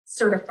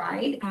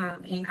recertified,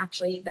 and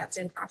actually that's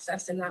in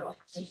process, and that will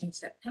happen in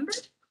September.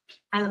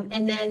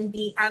 And then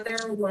the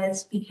other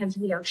was because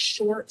we are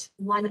short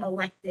one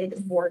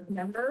elected board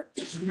member.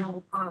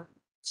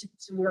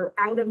 So we're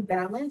out of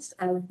balance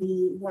of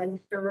the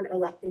 1/3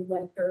 elected,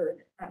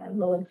 1/3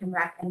 low-income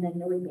rep, and then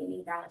the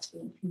remaining balance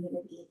being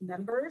community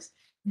members.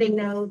 They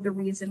know the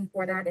reason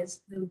for that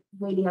is the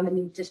waiting on the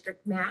new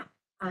district map.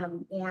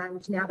 And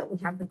now that we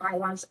have the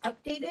bylaws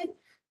updated,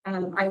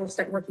 I will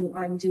start working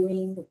on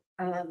doing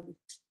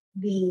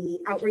the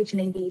outreach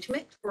and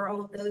engagement for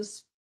all of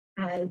those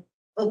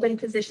open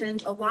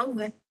positions, along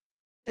with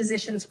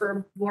positions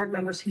for board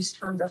members whose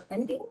terms are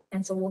pending.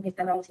 And so we'll get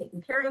that all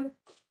taken care of.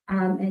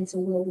 And so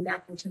we'll be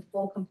back into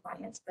full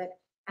compliance. But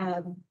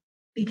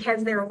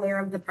because they're aware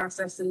of the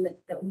process and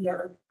that we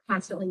are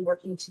constantly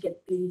working to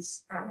get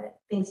these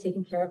things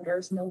taken care of,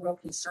 there's no real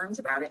concerns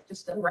about it,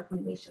 just a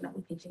recommendation that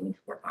we continue to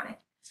work on it.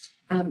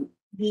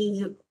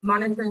 The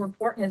monitoring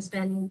report has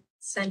been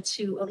sent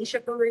to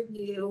Alicia for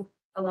review,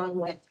 along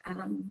with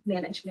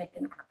management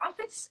in our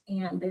office,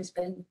 and there's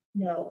been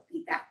no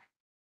feedback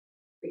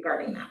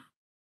regarding that.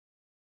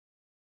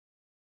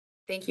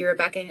 Thank you,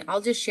 Rebecca. And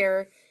I'll just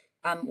share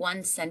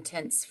one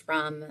sentence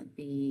from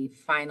the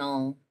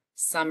final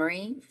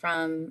summary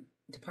from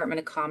Department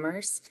of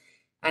Commerce.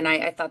 And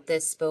I thought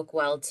this spoke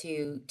well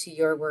to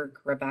your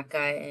work, Rebecca,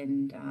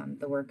 and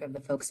the work of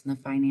the folks in the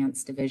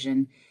finance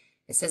division.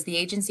 It says the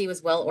agency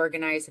was well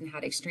organized and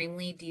had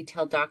extremely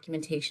detailed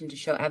documentation to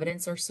show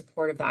evidence or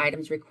support of the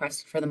items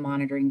requested for the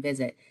monitoring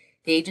visit.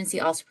 The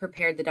agency also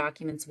prepared the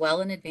documents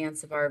well in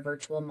advance of our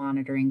virtual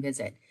monitoring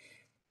visit.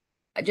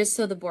 Just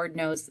so the board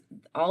knows,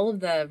 all of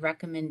the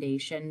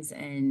recommendations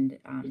and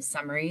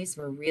summaries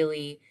were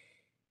really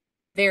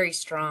very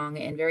strong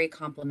and very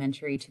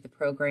complimentary to the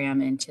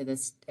program and to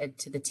this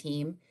to the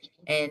team.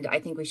 And I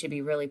think we should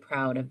be really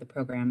proud of the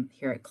program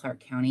here at Clark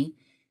County.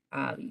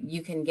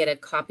 You can get a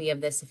copy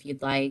of this if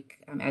you'd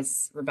like,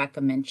 as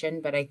Rebecca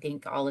mentioned, but I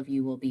think all of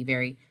you will be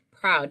very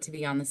proud to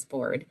be on this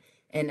board.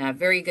 And a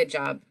very good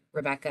job,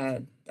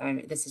 Rebecca.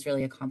 This is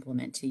really a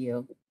compliment to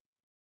you.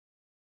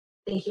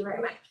 Thank you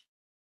very much.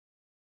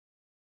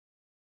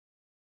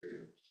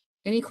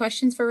 Any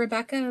questions for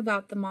Rebecca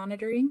about the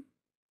monitoring?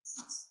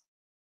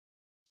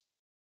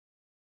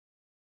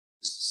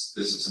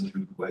 This is a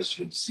new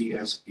question.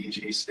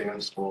 CSBG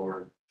stands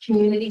for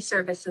Community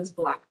Services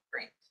Block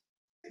Grant.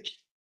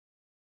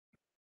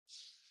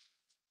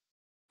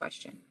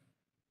 Question.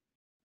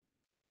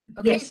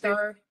 Okay, Yes,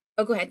 so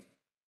oh, go ahead.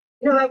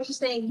 No, I was just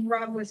saying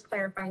Rob was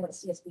clarifying what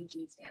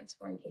CSBG stands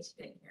for in case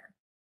you didn't hear.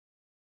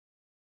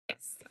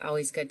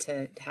 always good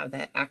to have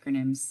the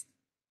acronyms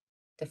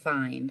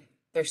defined.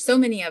 There's so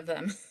many of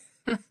them.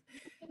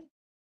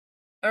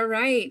 All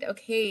right,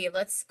 okay,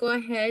 let's go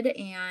ahead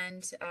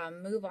and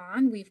move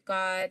on. We've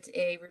got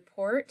a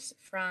report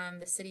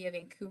from the City of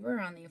Vancouver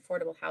on the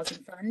Affordable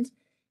Housing Fund.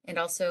 And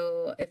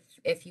also,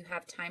 if you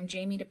have time,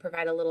 Jamie, to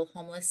provide a little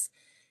homeless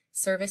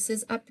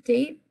services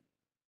update.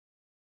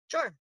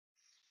 Sure.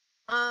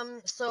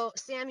 So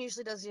Sam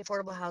usually does the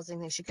affordable housing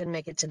thing. She couldn't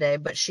make it today,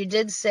 but she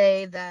did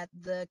say that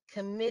the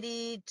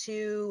committee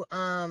to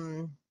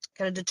kind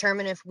of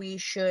determine if we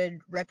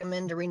should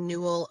recommend a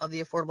renewal of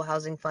the affordable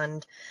housing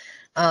fund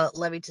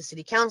levy to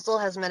city council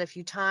has met a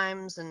few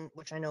times, and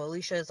which I know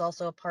Alicia is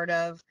also a part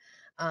of,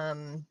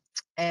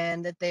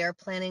 and that they are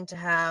planning to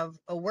have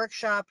a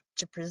workshop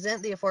to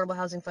present the affordable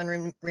housing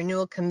fund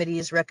renewal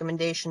committee's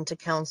recommendation to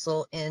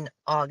council in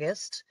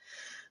August.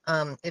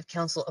 If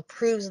council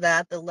approves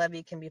that, the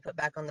levy can be put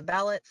back on the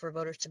ballot for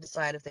voters to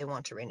decide if they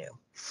want to renew.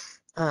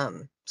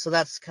 So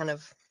that's kind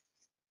of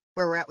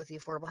where we're at with the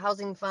Affordable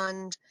Housing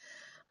Fund.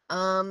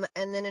 And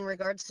then in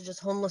regards to just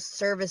homeless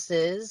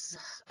services,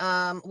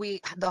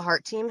 the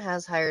Heart team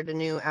has hired a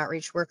new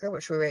outreach worker,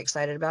 which we're very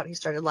excited about. He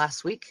started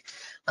last week,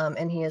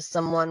 and he is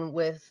someone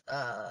with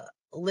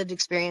lived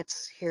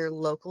experience here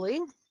locally.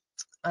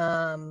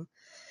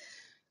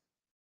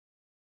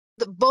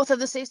 Both of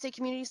the Safe State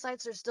community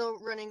sites are still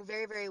running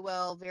very, very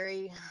well.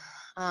 Very,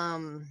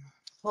 whole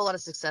lot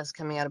of success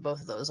coming out of both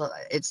of those.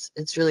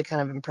 It's really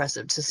kind of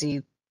impressive to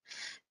see.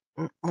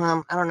 I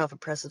don't know if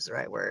impressive is the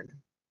right word,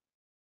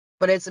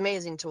 but it's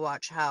amazing to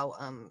watch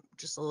how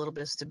just a little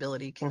bit of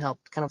stability can help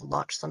kind of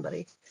launch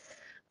somebody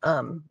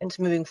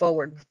into moving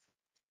forward.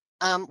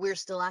 We're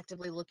still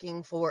actively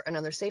looking for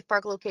another safe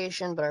park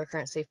location, but our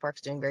current safe park's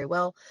doing very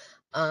well.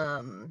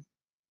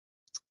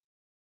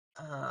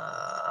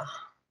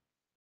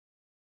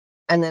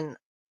 And then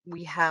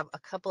we have a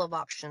couple of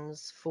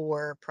options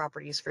for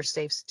properties for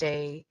Safe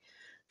Stay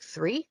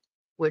 3,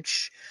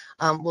 which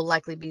will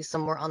likely be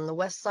somewhere on the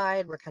west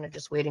side. We're kind of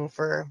just waiting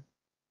for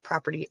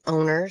property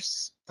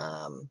owners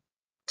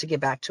to get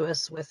back to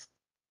us with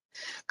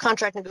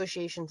contract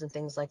negotiations and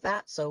things like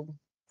that. So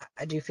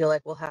I do feel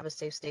like we'll have a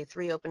Safe Stay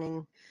 3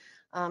 opening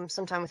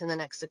sometime within the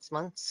next 6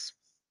 months.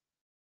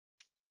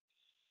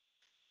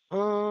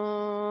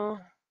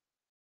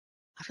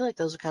 I feel like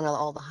those are kind of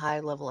all the high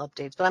level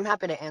updates, but I'm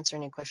happy to answer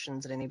any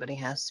questions that anybody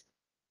has.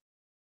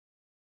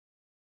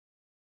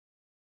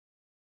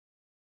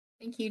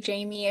 Thank you,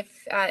 Jamie.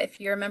 If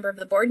you're a member of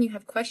the board and you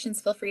have questions,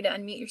 feel free to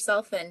unmute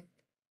yourself and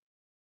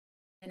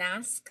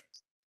ask.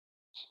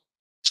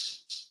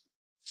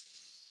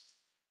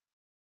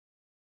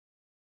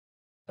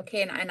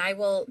 Okay, and I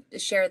will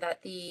share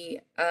that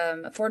the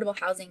affordable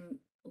housing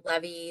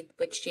levy,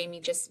 which Jamie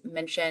just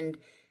mentioned,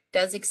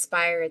 does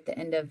expire at the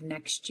end of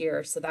next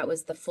year. So that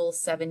was the full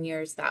 7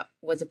 years that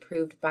was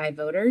approved by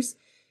voters.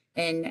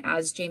 And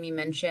as Jamie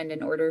mentioned,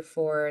 in order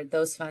for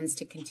those funds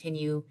to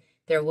continue,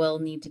 there will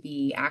need to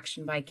be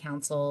action by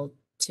council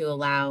to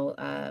allow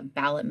a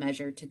ballot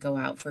measure to go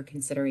out for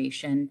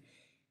consideration.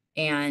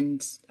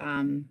 And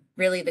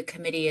really the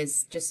committee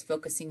is just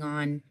focusing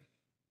on,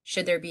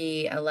 should there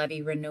be a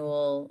levy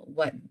renewal,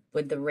 what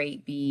would the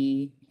rate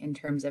be in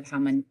terms of how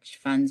much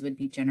funds would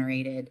be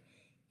generated?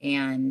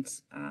 And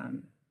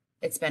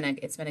it's been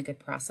a good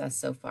process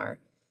so far.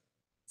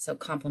 So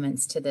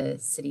compliments to the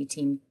city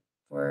team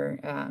for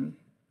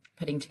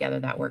putting together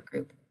that work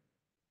group.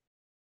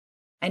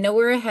 I know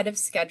we're ahead of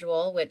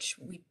schedule, which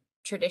we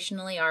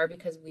traditionally are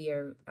because we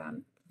are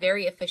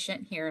very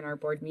efficient here in our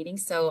board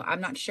meetings. So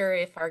I'm not sure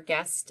if our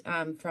guest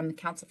from the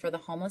Council for the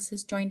Homeless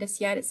has joined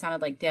us yet. It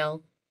sounded like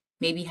Dale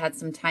maybe had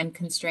some time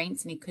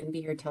constraints and he couldn't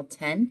be here till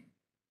 10.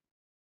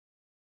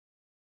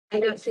 I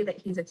don't see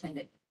that he's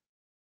attended.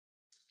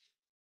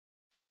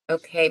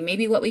 Okay,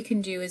 maybe what we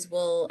can do is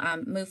we'll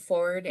move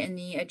forward in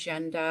the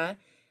agenda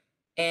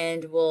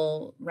and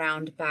we'll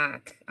round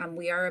back.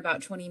 We are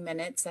about 20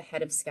 minutes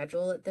ahead of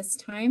schedule at this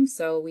time,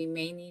 so we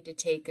may need to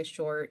take a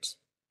short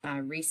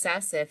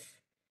recess if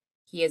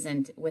he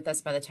isn't with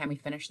us by the time we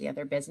finish the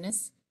other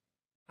business.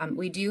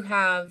 We do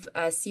have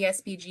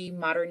CSBG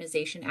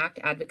Modernization Act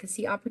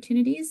advocacy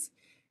opportunities.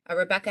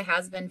 Rebecca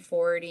has been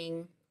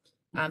forwarding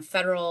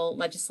federal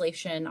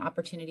legislation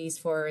opportunities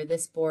for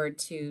this board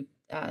to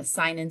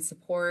sign and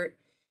support,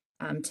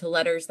 to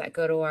letters that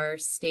go to our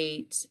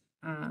state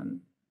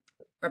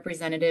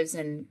representatives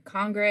in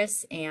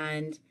Congress.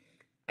 And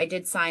I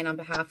did sign on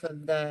behalf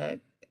of the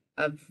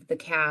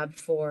CAAB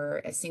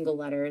for a single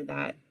letter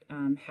that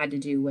had to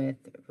do with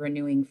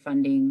renewing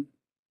funding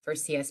for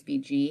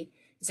CSBG.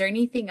 Is there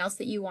anything else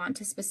that you want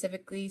to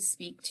specifically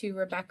speak to,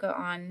 Rebecca,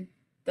 on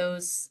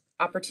those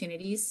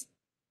opportunities?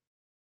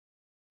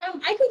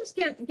 I can just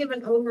give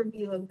an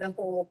overview of the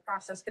whole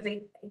process,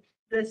 because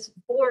this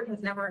board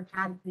has never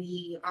had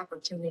the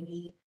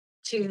opportunity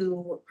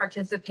to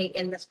participate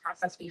in this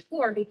process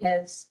before,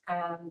 because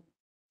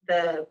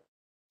the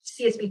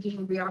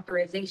CSBG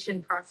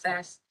reauthorization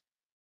process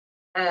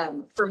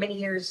for many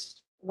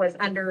years was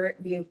under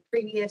the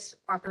previous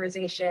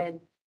authorization.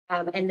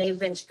 And they've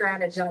been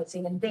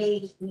strategizing, and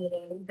they,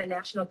 meaning the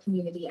National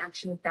Community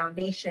Action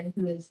Foundation,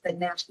 who is the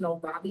national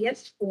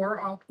lobbyist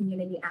for all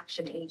community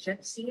action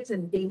agencies.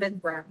 And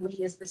David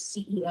Bradley is the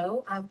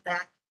CEO of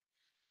that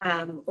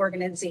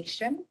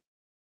organization.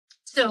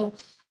 So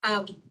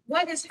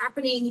what is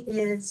happening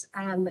is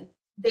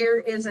there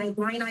is a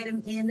line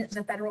item in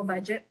the federal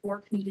budget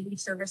for community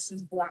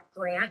services block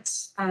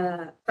grants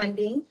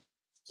funding.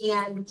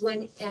 And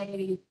when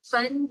a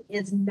fund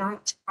is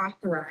not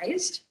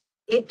authorized,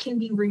 it can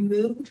be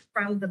removed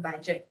from the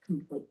budget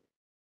completely,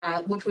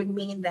 which would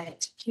mean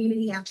that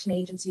community action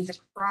agencies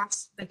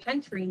across the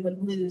country would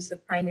lose the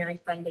primary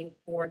funding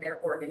for their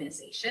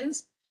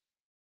organizations.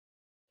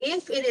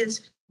 If it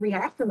is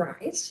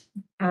reauthorized,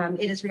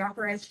 it is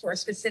reauthorized for a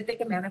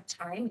specific amount of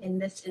time. In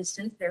this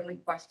instance, they're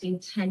requesting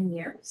 10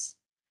 years.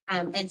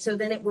 And so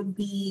then it would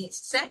be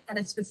set at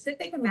a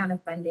specific amount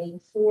of funding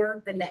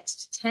for the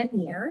next 10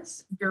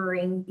 years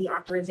during the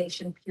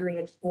authorization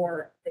period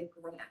for the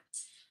grant,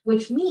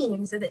 which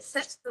means that it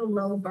sets the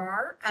low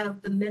bar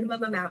of the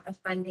minimum amount of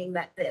funding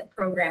that the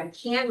program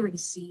can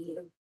receive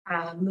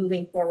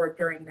moving forward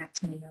during that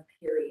 10-year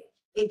period.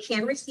 It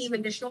can receive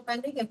additional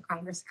funding if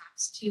Congress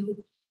asks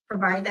to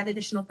provide that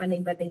additional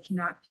funding, but they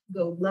cannot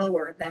go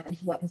lower than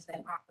what has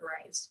been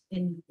authorized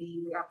in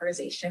the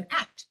Reauthorization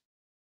Act.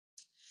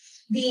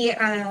 The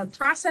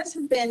process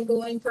has been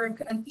going for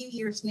a few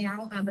years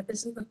now, but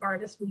this is the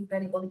farthest we've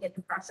been able to get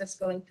the process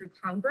going through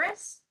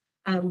Congress.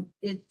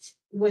 It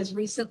was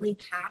recently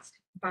passed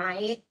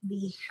by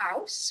the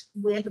House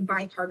with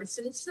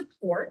bipartisan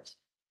support,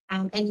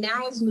 and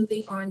now is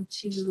moving on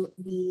to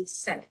the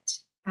Senate.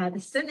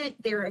 The Senate,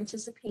 they're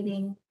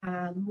anticipating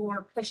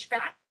more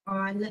pushback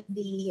on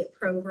the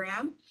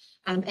program,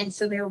 and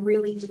so they're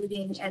really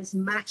leading as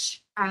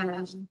much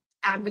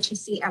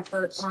advocacy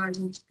effort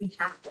on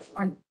behalf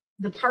on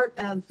the part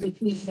of the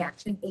community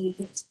action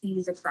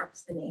agencies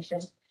across the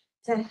nation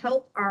to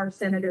help our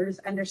senators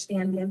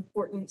understand the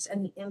importance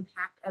and the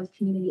impact of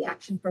community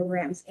action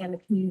programs and the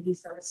community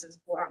services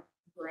block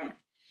grant.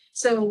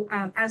 So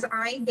as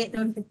I get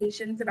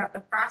notifications about the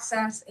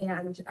process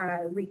and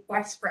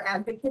requests for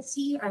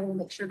advocacy, I will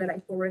make sure that I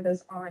forward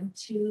those on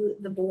to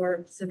the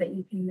board so that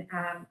you can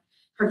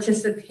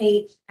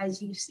participate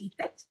as you see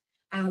fit,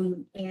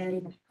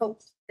 and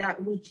hope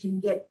that we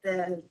can get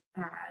the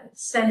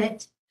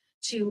Senate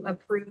to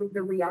approve the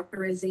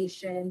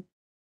reauthorization.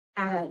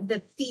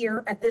 The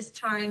fear at this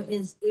time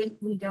is if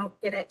we don't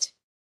get it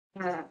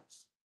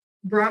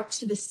brought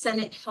to the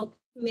Senate Health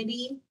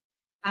Committee,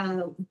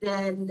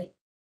 then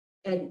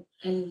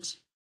and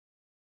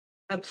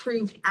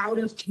approved out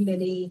of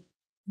committee,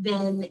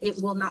 then it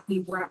will not be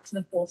brought to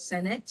the full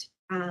Senate,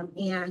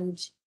 and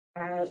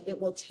it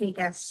will take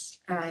us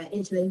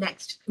into the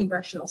next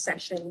congressional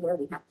session where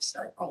we have to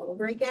start all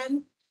over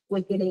again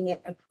with getting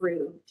it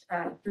approved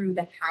through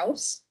the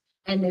House.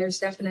 And there's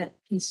definite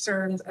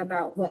concerns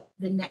about what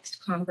the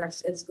next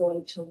Congress is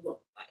going to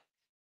look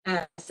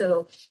like.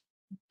 So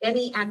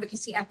any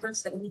advocacy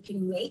efforts that we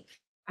can make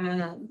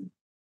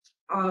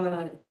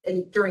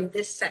during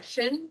this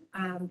session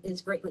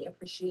is greatly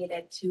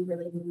appreciated to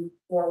really move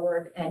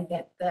forward and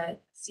get the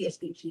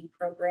CSBG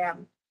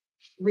program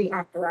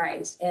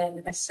reauthorized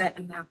and a set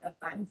amount of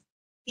funds.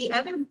 The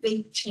other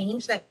big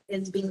change that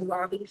is being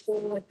lobbied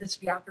for with this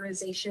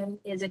reauthorization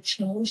is a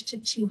change to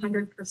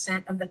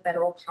 200% of the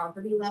federal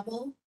poverty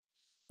level.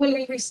 When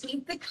we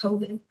received the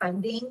COVID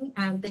funding,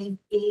 they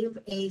gave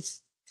a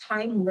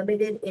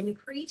time-limited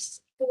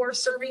increase for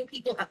serving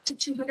people up to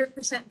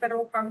 200%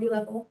 federal poverty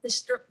level.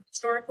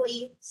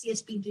 Historically,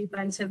 CSBG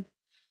funds have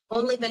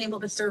only been able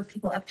to serve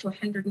people up to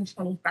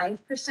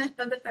 125%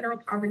 of the federal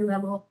poverty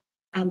level.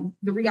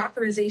 The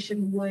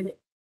reauthorization would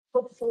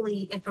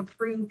hopefully, if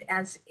approved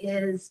as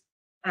is,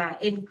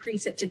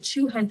 increase it to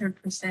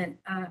 200%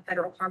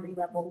 federal poverty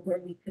level, where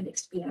we could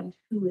expand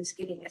who is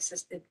getting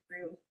assisted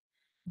through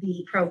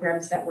the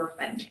programs that we're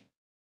funding.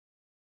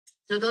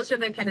 So those are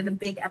the kind of the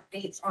big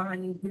updates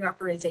on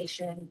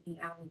reauthorization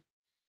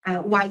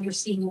and why you're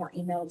seeing more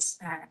emails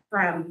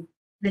from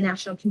the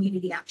National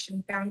Community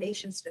Action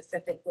Foundation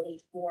specifically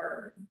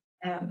for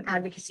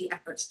advocacy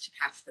efforts to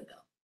pass the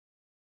bill.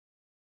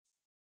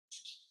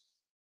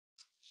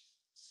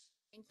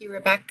 Thank you,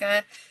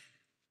 Rebecca.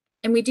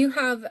 And we do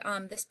have,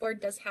 this board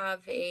does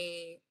have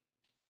a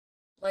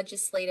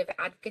legislative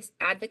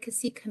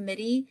advocacy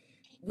committee.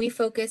 We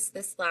focused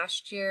this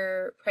last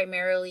year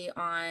primarily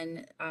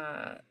on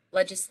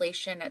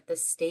legislation at the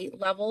state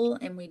level,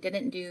 and we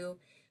didn't do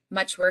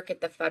much work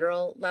at the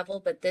federal level,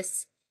 but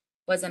this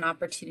was an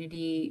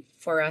opportunity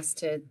for us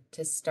to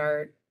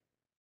start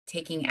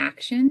taking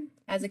action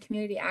as a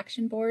community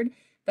action board.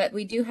 But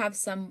we do have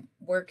some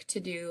work to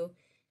do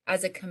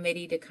as a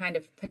committee to kind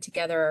of put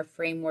together our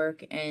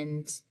framework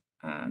and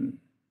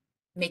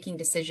making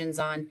decisions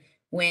on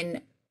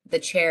when the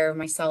chair,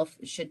 myself,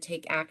 should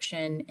take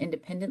action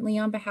independently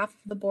on behalf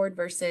of the board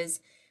versus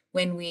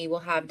when we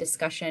will have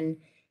discussion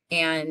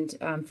and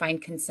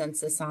find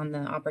consensus on the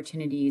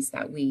opportunities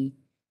that we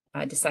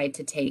decide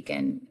to take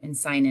and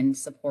sign in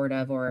support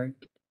of or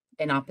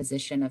in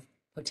opposition of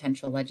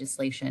potential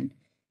legislation.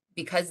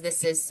 Because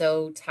this is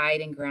so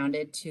tied and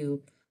grounded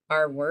to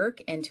our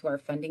work and to our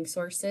funding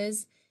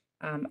sources,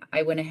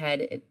 I went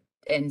ahead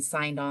and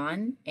signed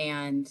on.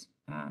 And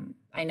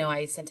I know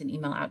I sent an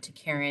email out to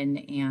Karen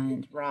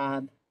and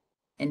Rob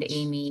and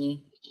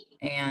Amy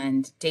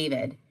and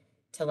David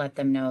to let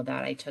them know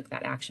that I took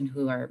that action,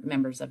 who are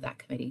members of that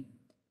committee.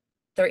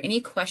 Are there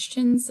any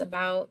questions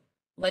about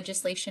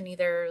legislation,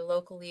 either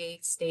locally,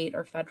 state,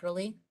 or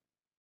federally?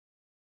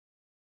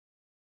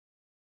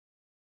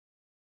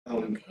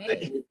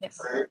 Okay.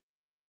 Yes.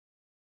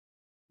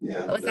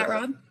 Yeah. What was that,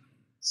 Rob?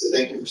 So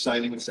thank you for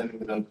signing and sending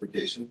the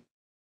notification.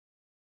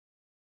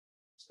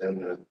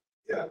 And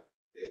yeah,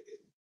 it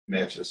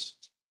matches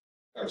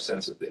our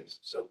sense of things.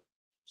 So.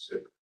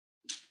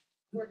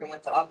 Working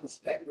with the Office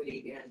of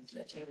Equity and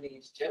the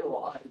Attorney's General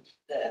on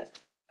the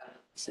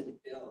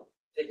Senate Bill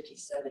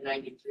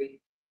 5793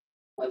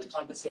 with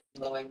compensating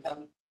low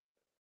income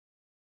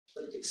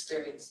with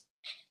experience.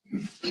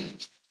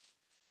 This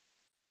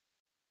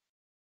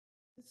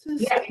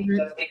is Yeah.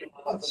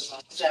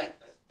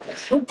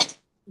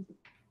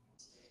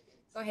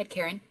 Go ahead,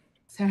 Karen.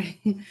 Sorry,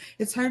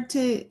 it's hard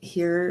to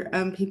hear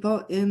people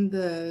in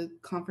the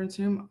conference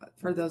room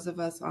for those of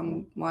us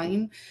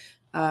online.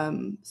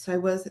 So I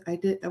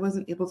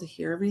wasn't able to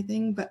hear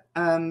everything, but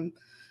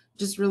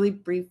just really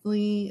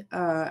briefly,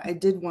 I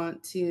did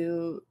want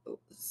to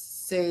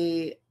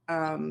say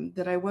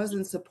that I was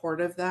in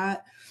support of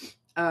that.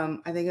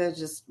 I think I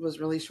just was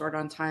really short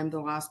on time the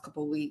last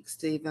couple weeks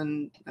to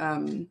even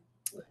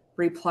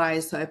reply,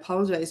 so I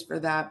apologize for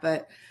that.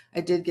 But I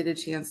did get a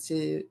chance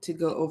to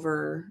go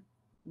over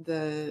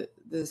the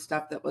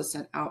stuff that was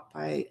sent out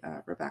by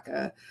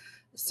Rebecca.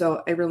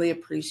 So I really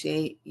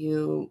appreciate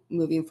you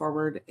moving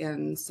forward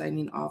and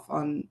signing off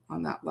on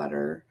that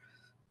letter.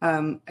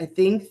 I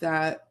think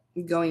that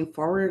going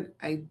forward,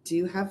 I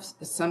do have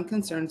some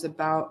concerns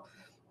about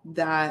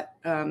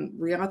that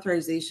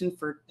reauthorization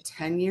for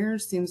 10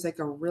 years seems like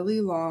a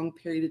really long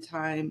period of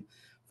time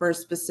for a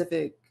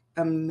specific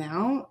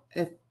amount,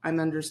 if I'm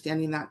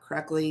understanding that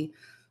correctly.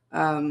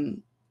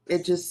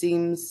 It just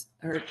seems,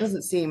 or it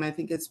doesn't seem, I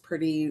think it's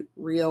pretty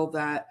real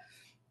that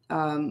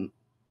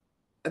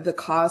the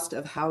cost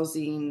of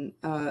housing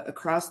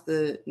across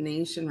the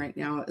nation right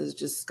now is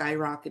just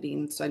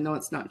skyrocketing. So I know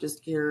it's not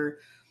just here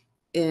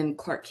in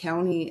Clark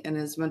County, and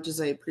as much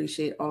as I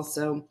appreciate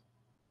also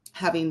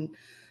having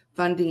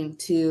funding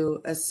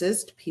to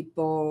assist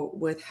people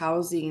with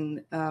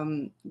housing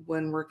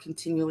when we're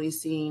continually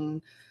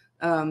seeing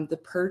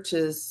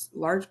the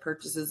large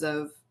purchases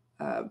of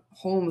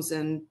homes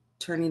and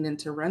turning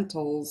into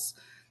rentals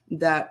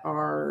that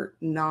are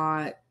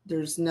not,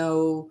 there's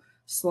no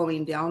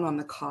slowing down on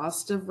the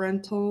cost of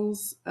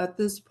rentals at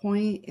this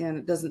point, and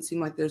it doesn't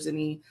seem like there's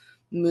any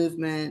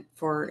movement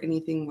for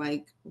anything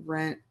like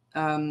rent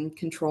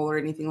control or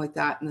anything like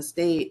that in the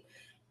state.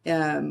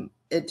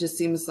 It just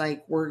seems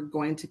like we're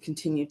going to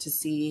continue to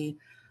see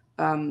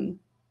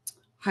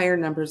higher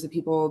numbers of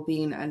people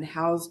being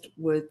unhoused,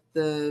 with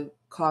the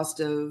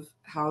cost of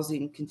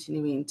housing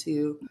continuing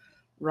to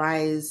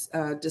rise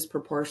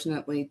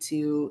disproportionately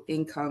to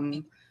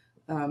income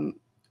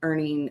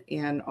earning,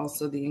 and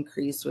also the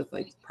increase with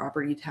like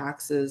property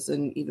taxes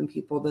and even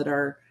people that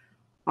are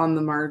on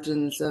the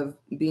margins of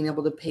being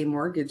able to pay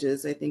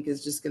mortgages, I think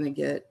is just going to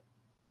get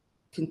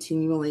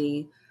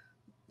continually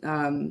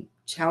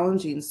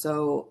challenging.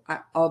 So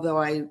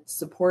although I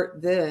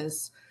support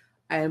this,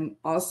 I'm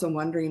also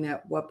wondering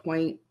at what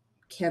point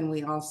can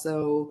we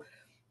also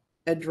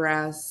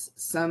address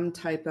some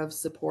type of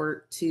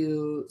support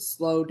to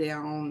slow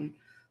down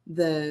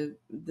the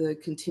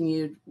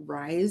continued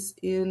rise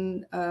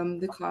in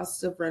the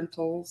cost of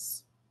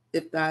rentals,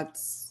 if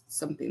that's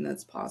something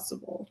that's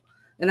possible.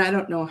 And I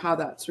don't know how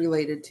that's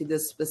related to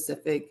this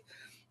specific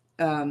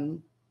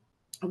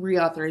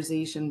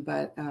reauthorization,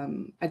 but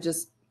I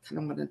just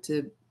kind of wanted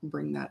to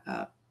bring that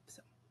up.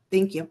 So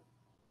thank you.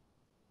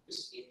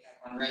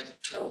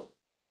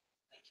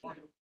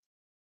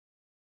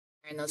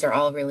 And those are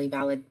all really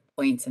valid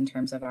points in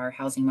terms of our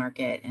housing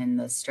market and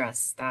the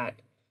stress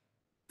that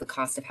the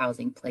cost of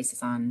housing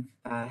places on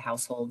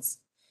households.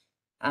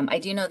 I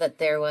do know that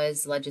there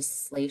was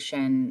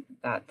legislation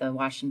that the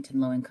Washington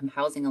Low Income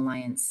Housing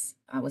Alliance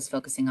was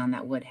focusing on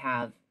that would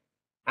have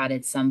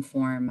added some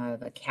form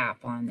of a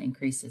cap on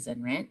increases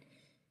in rent.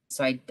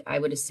 So I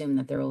would assume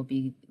that there will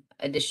be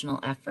additional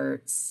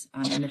efforts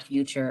in the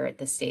future at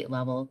the state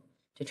level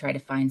to try to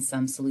find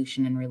some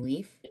solution and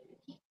relief.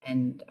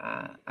 And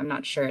I'm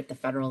not sure at the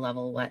federal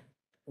level what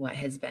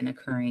has been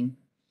occurring.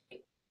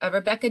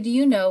 Rebecca, do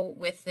you know,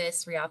 with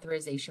this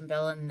reauthorization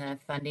bill and the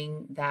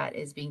funding that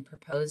is being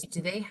proposed,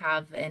 do they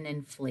have an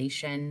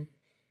inflation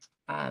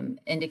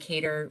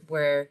indicator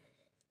where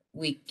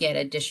we get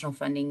additional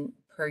funding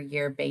per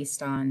year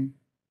based on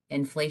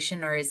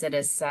inflation, or is it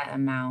a set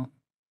amount?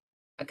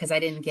 Because I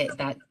didn't get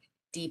that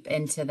deep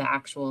into the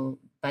actual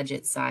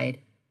budget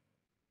side.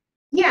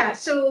 Yeah,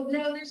 so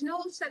no, there's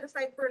no set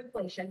aside for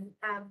inflation,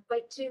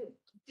 but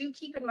do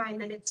keep in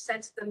mind that it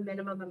sets the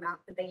minimum amount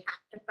that they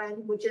have to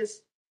fund, which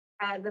is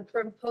The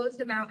proposed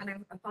amount, and I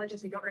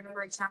apologize, I don't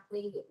remember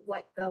exactly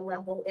what the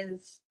level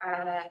is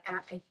at.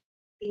 I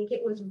think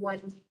it was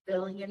 $1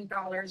 billion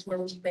where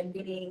we've been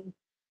getting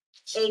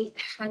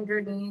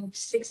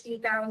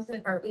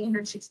 860,000 or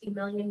 860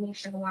 million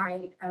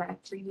nationwide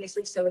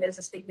previously. So it is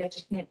a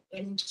significant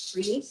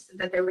increase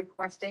that they're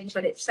requesting,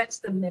 but it sets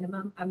the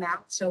minimum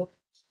amount. So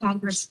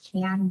Congress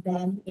can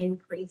then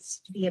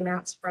increase the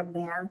amounts from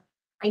there.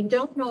 I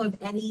don't know of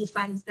any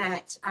funds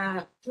that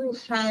through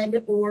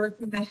HUD or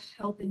through the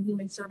Health and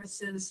Human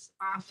Services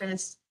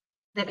Office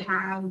that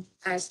have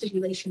a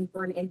stipulation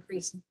for an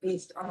increase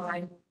based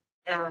on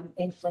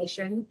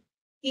inflation.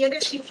 The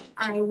other thing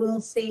I will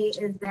say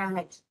is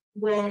that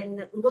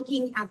when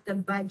looking at the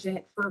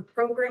budget for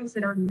programs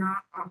that are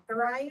not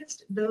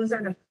authorized, those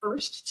are the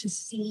first to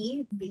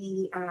see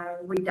the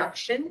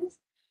reductions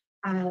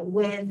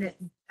when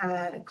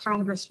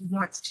Congress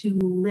wants to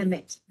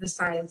limit the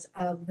size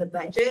of the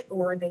budget,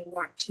 or they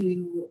want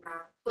to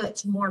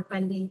put more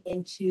funding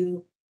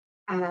into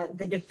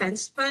the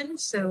defense fund.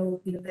 So,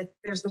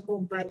 there's the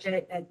whole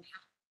budget, and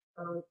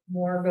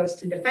more goes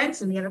to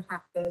defense and the other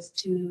half goes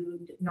to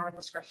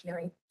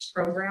non-discretionary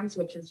programs,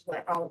 which is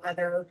what all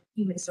other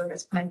human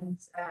service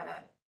funds,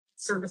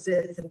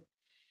 services and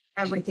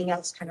everything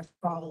else kind of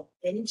fall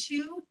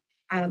into.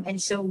 And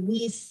so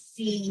we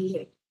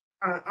see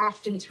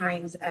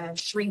oftentimes a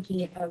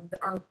shrinking of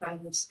our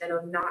funds that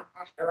are not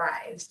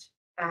authorized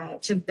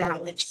to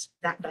balance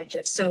that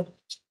budget. So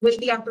with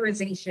the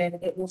authorization,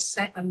 it will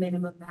set a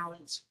minimum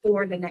balance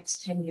for the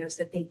next 10 years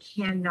that they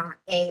cannot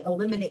A,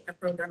 eliminate the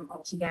program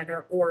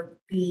altogether, or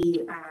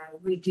B,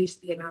 reduce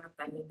the amount of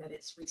funding that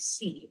is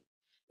received.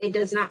 It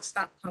does not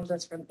stop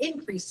Congress from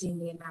increasing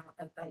the amount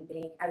of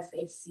funding as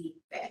they see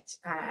fit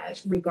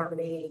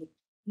regarding,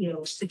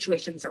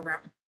 situations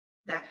around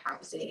that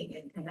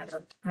housing and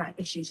other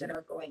issues that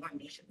are going on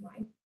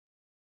nationwide.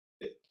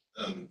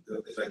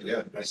 If I could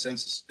add, my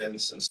sense has been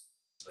since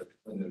the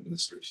Clinton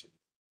administration,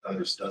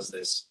 Congress does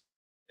this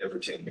every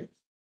 10 years.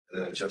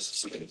 And then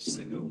adjusts it to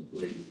say, no,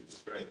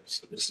 right.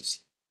 So this is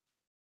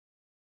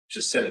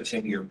just set a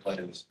 10-year plan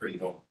is pretty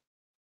normal.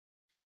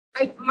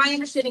 My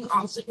understanding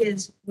also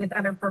is with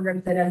other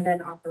programs that have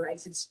been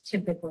authorized, it's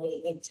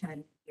typically a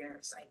 10-year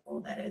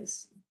cycle that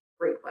is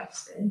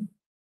requested.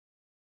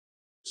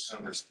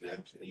 Congress can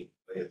have any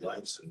way it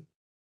likes and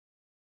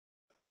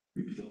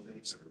repeal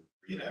things or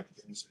reenact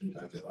things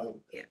anytime they like.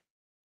 Yeah.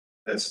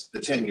 That's the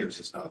 10 years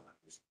is not.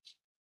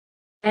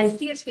 And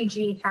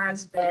CSVG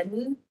has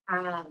been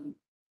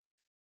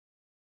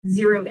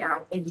zeroed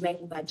out in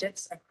many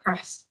budgets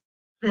across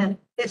the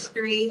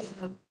history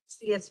of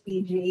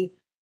CSVG,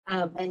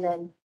 and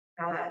then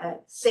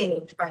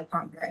saved by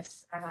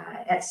Congress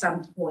at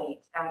some point.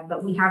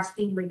 But we have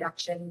seen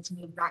reductions.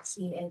 We've not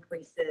seen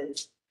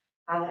increases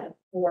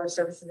for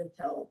services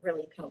until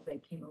really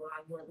COVID came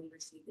along, where we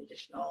received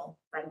additional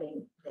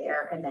funding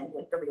there, and then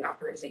with the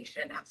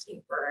reauthorization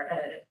asking for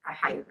a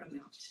higher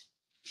amount.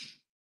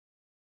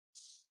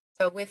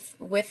 So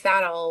with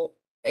that, I'll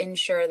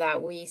ensure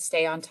that we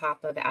stay on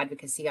top of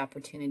advocacy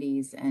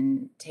opportunities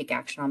and take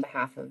action on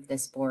behalf of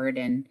this board,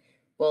 and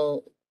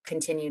we'll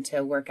continue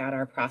to work out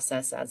our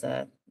process as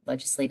a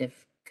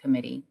legislative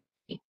committee.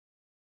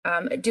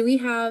 Do we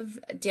have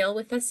Dale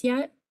with us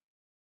yet?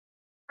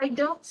 I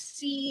don't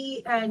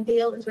see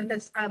Dale is with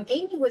us.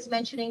 Amy was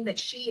mentioning that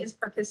she is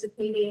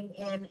participating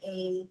in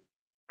a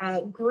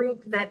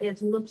group that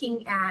is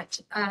looking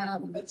at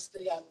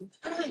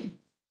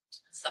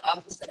It's the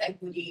Office of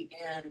Equity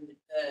and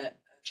the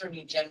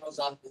Attorney General's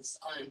office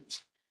on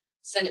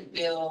Senate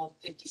Bill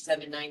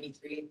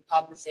 5793,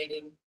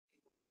 compensating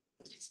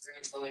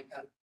experience low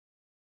income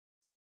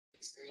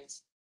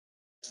experience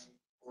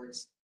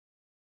boards.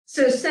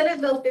 So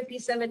Senate Bill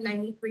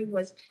 5793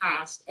 was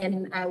passed,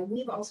 and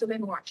we've also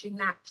been watching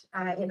that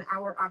in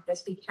our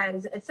office,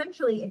 because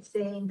essentially it's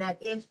saying that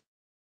if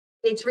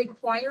it's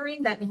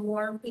requiring that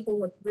more people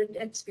with lived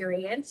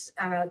experience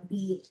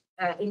be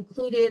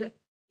included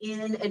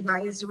in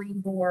advisory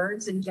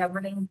boards and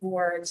governing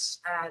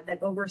boards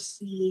that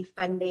oversee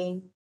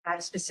funding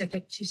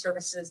specific to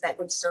services that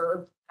would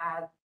serve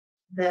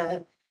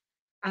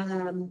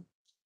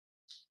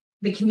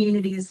the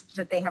communities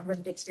that they have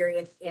lived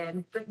experience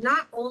in. But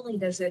not only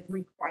does it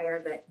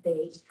require that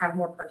they have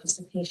more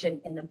participation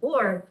in the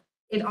board,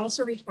 it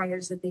also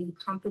requires that they be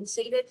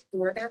compensated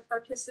for their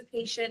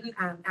participation.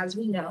 As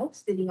we know,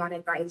 sitting on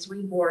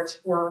advisory boards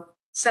for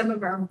some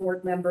of our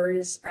board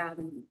members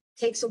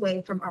takes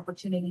away from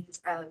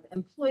opportunities of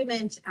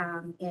employment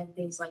and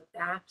things like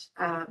that.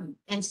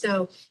 And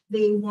so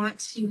they want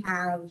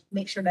to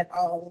make sure that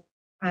all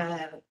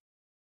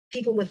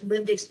people with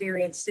lived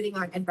experience sitting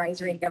on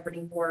advisory and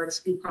governing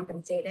boards be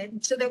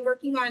compensated. So they're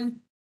working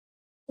on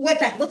what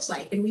that looks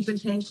like. And we've been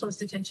paying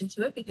close attention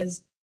to it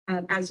because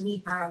as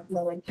we have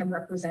low income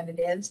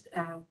representatives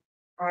on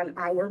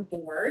our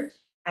board,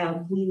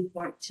 we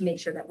want to make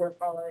sure that we're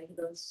following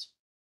those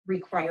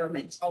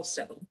requirements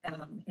also.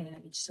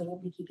 And so we'll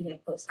be keeping a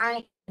close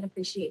eye, and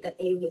appreciate that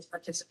Amy is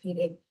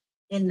participating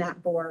in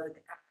that board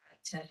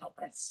to help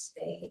us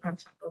stay on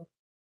top of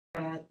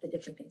the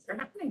different things that are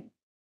happening.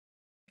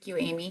 you,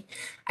 Amy.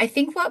 I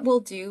think what we'll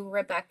do,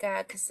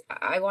 Rebecca, because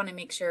I want to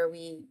make sure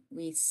we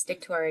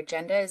stick to our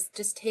agenda, is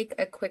just take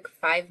a quick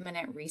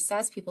 5-minute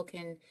recess. People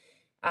can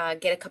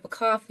get a cup of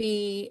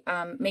coffee.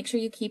 Make sure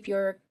you keep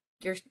your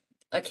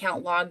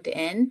account logged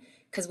in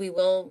because we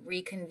will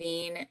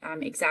reconvene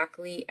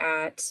exactly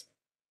at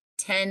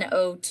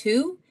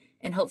 10:02,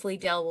 and hopefully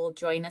Dale will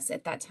join us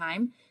at that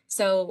time.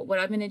 So what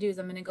I'm going to do is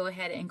I'm going to go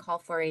ahead and call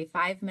for a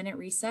 5-minute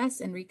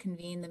recess and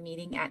reconvene the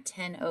meeting at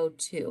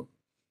 10:02.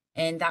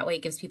 And that way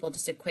it gives people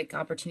just a quick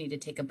opportunity to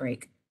take a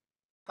break.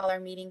 Call our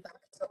meeting back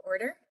to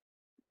order.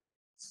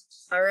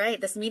 All right,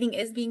 this meeting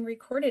is being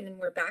recorded and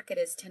we're back. It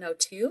is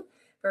 10:02.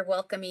 We're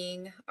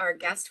welcoming our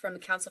guest from the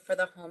Council for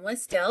the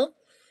Homeless, Dale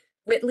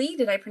Whitley.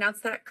 Did I pronounce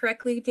that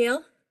correctly,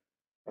 Dale?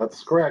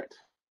 That's correct.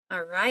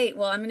 All right,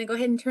 well, I'm going to go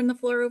ahead and turn the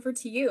floor over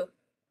to you.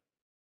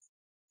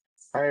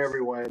 Hi,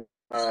 everyone.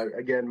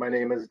 Again, my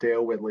name is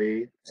Dale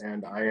Whitley,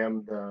 and I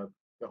am the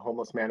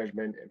Homeless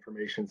Management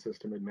Information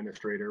System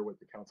Administrator with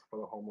the Council for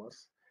the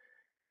Homeless.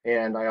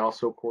 And I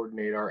also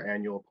coordinate our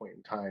annual point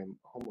in time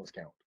homeless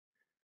count.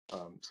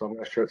 So I'm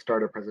going to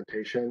start a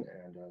presentation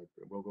and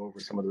we'll go over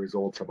some of the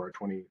results of our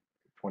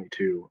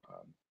 2022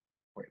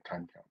 point in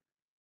time count.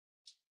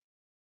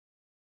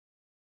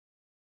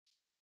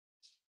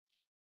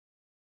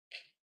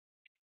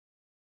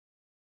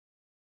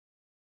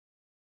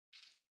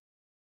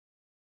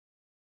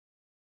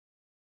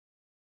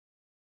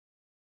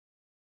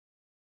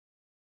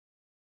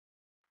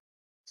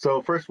 So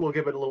first, we'll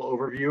give it a little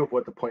overview of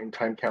what the point in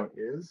time count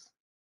is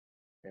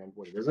and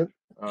what it isn't.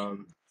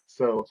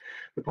 So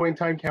the point in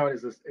time count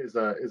is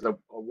a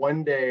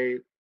 1-day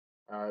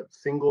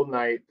single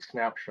night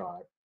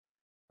snapshot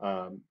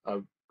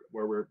of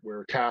where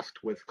we're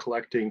tasked with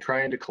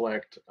trying to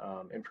collect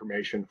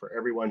information for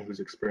everyone who's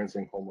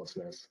experiencing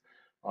homelessness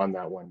on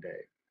that 1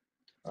 day.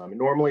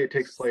 Normally it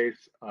takes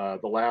place the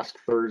last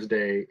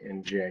Thursday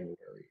in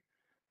January.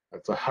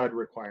 That's a HUD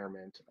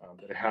requirement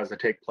that it has to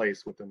take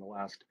place within the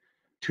last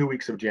 2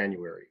 weeks of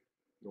January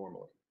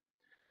normally.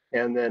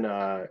 And then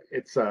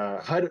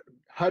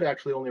HUD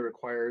actually only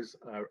requires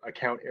a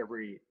count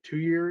every 2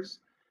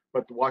 years,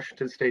 but the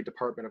Washington State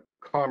Department of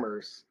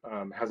Commerce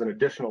has an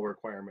additional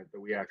requirement that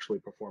we actually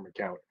perform a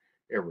count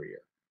every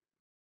year.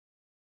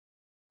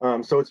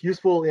 So it's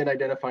useful in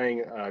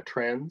identifying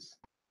trends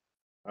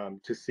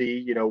to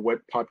see,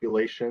 what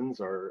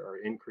populations are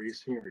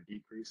increasing or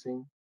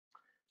decreasing.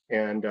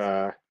 And,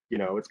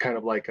 it's kind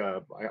of like I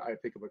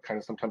think of it kind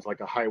of sometimes like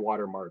a high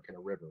water mark in a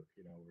river,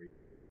 where you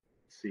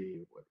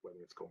see whether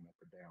it's going up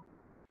or down.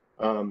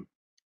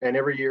 And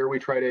every year we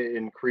try to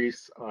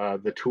increase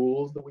the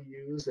tools that we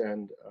use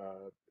and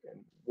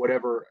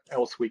whatever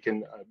else we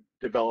can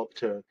develop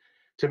to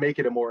make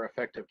it a more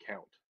effective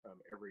count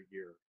every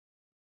year.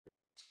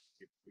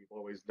 We've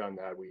always done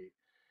that. We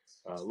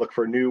look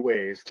for new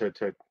ways to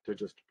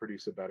just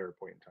produce a better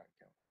point in time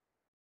count.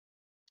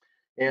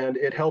 And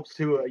it helps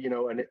to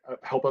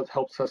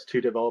helps us to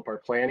develop our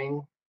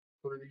planning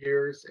for the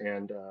years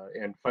and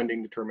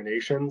funding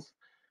determinations.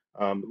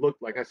 Look,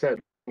 like I said,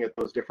 looking at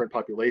those different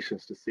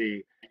populations to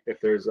see if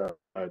there's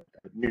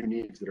new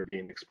needs that are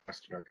being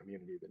expressed in our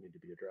community that need to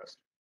be addressed.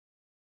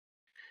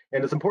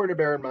 And it's important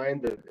to bear in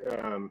mind that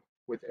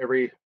with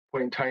every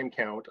point in time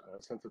count,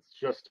 since it's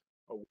just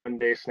a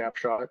 1-day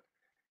snapshot,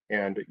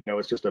 and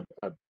it's just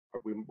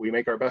we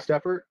make our best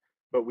effort,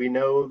 but we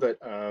know that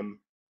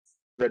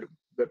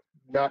that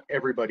not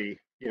everybody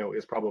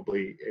is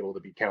probably able to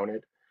be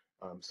counted.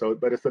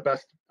 But it's the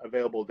best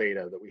available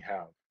data that we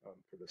have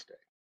for this day.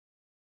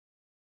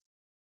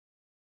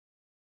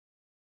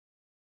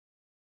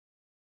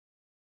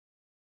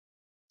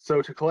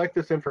 So to collect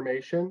this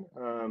information,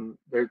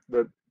 the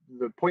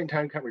point in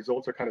time count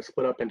results are kind of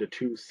split up into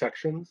 2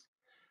 sections.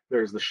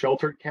 There's the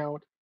sheltered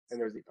count and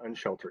there's the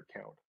unsheltered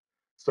count.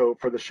 So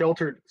for the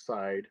sheltered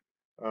side,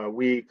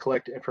 we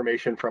collect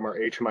information from our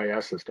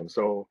HMIS system.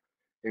 So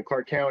in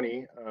Clark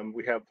County,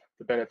 we have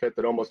the benefit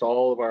that almost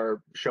all of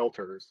our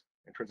shelters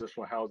and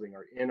transitional housing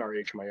are in our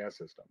HMIS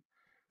system.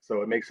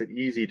 So it makes it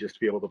easy just to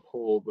be able to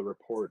pull the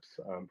reports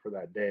for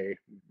that day.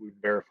 We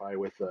verify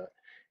with the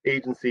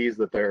agencies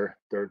that their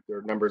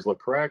numbers look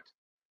correct.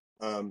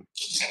 And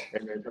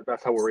then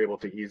that's how we're able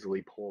to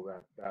easily pull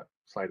that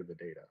side of the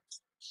data.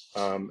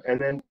 And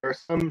then there are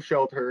some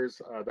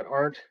shelters that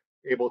aren't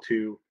able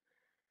to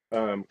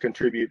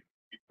contribute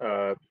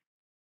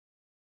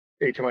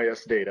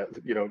HMIS data,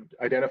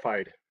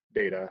 identified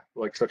data,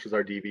 like such as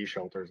our DV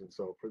shelters. And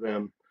so for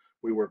them,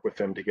 we work with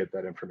them to get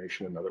that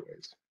information in other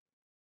ways.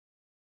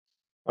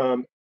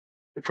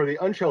 For the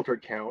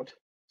unsheltered count,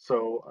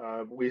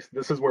 so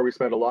this is where we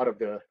spend a lot of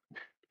because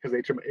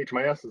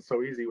HMIS is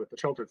so easy with the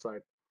sheltered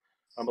side,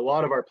 a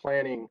lot of our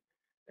planning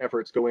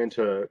efforts go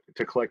into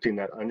collecting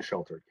that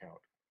unsheltered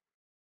count.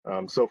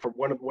 So for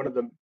one of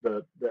the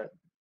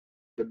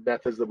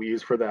methods that we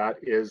use for that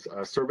is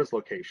service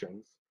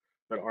locations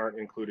that aren't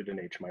included in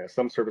HMIS.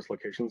 Some service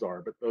locations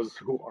are, but those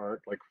who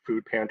aren't, like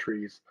food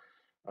pantries,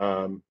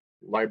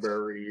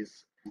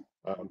 libraries,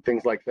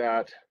 things like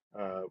that,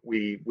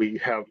 we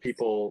have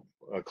people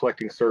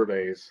collecting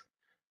surveys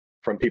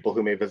from people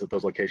who may visit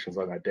those locations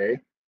on that day.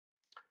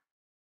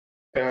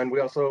 And we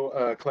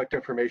also collect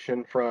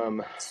information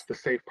from the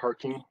safe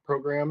parking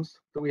programs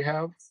that we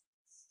have.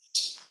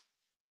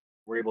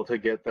 We're able to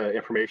get the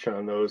information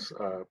on those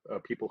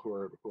people who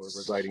are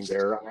residing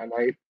there on that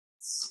night.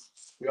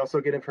 We also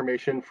get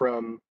information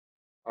from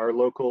our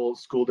local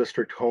school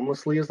district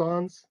homeless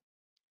liaisons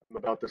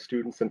about the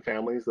students and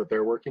families that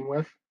they're working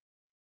with.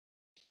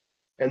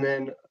 And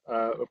then,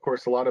 of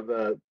course, a lot of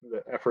the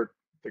effort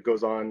that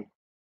goes on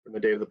from the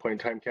day of the point in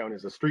time count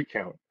is a street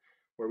count,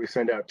 where we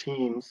send out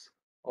teams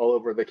all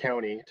over the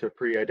county to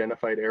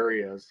pre-identified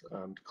areas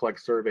to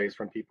collect surveys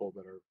from people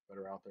that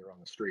are out there on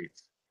the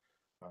streets.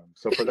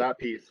 So for that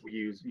piece, we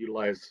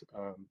utilize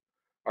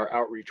our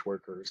outreach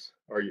workers,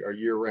 our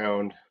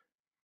year-round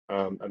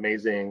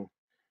amazing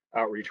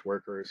outreach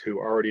workers who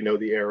already know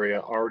the area,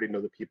 already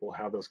know the people,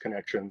 have those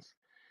connections,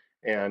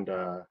 and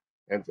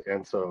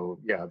so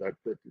yeah,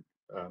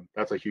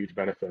 that's a huge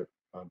benefit,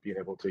 being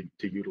able to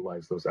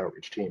utilize those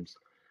outreach teams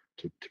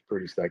to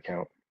produce that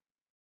count.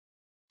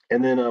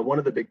 And then one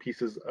of the big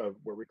pieces of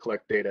where we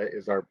collect data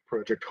is our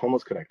Project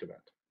Homeless Connect event.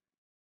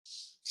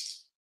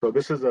 So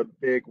this is a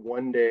big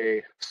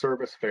one-day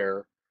service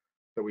fair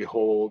that we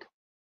hold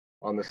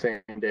on the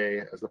same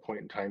day as the point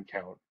in time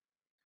count.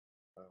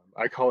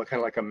 I call it kind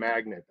of like a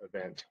magnet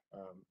event.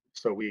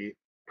 So we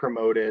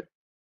promote it,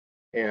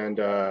 and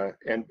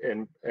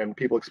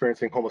people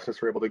experiencing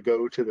homelessness are able to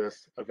go to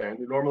this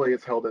event. Normally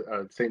it's held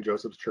at St.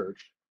 Joseph's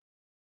Church,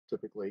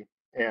 typically,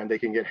 and they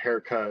can get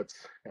haircuts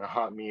and a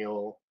hot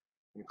meal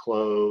and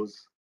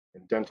clothes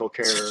and dental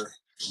care,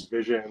 and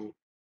vision,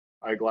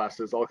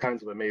 eyeglasses, all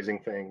kinds of amazing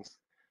things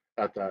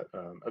at that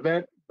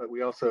event. But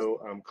we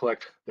also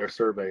collect their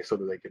survey so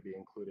that they could be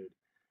included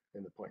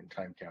in the point in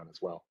time count as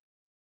well.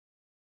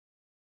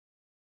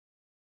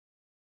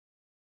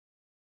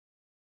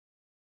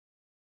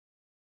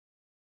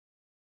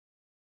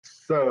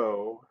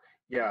 So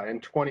yeah,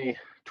 in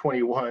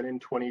 2021 and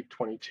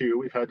 2022,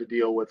 we've had to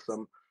deal with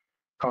some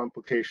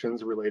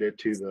complications related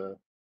to the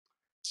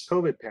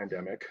COVID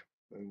pandemic,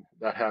 and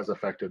that has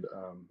affected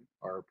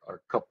our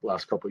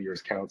last couple of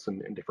years counts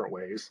in different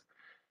ways.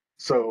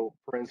 So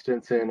for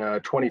instance, in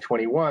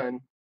 2021,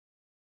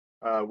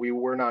 we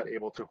were not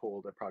able to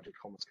hold a Project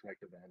Homeless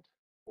Connect event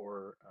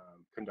or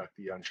conduct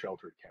the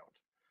unsheltered count.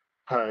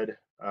 HUD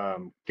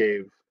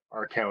gave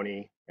our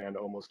county and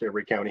almost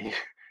every county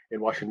in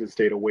Washington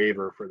State a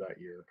waiver for that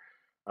year.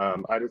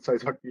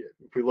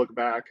 If we look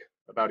back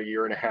about a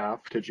year and a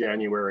half to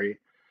January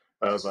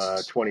of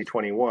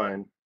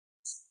 2021,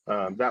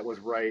 that was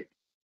right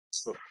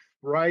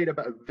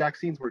about,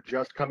 vaccines were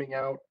just coming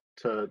out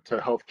to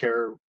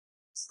healthcare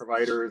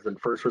providers and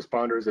first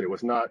responders, and it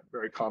was not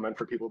very common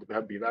for people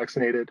to be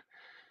vaccinated.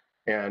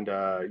 And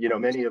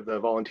many of the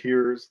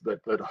volunteers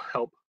that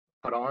help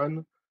put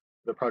on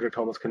the Project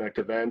Homeless Connect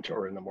event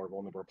are in the more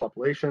vulnerable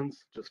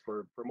populations, just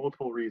for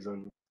multiple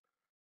reasons,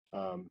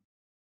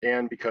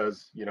 and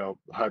because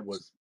HUD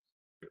was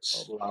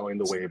allowing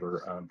the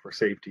waiver for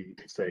safety's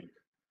sake.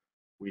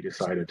 We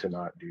decided to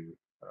not do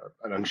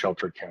an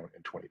unsheltered count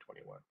in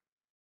 2021.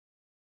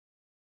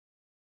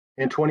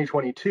 In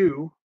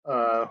 2022,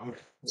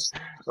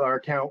 our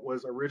count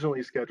was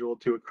originally scheduled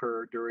to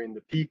occur during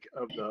the peak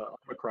of the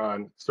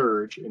Omicron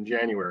surge in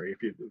January.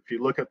 If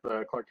you look at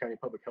the Clark County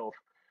Public Health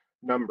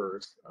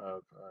numbers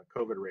of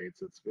COVID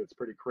rates, it's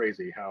pretty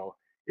crazy how,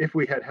 if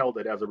we had held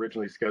it as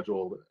originally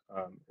scheduled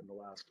in the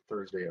last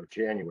Thursday of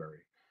January,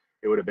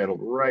 it would have been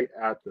right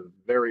at the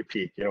very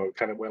peak. It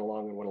kind of went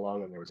along,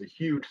 and there was a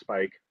huge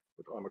spike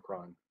with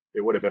Omicron.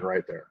 It would have been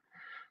right there.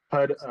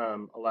 HUD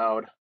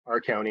allowed our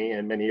county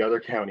and many other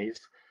counties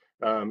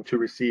to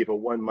receive a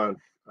 1-month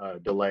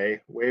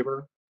delay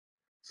waiver.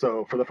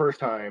 So for the first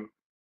time,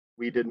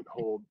 we didn't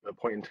hold the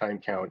point in time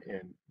count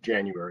in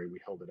January. We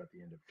held it at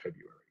the end of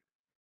February.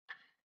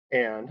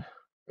 And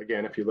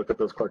again, if you look at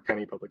those Clark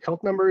County Public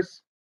Health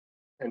numbers,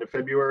 end of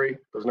February,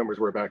 those numbers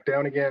were back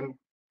down again.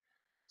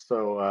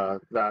 So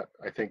that,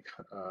 I think,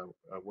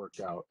 worked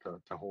out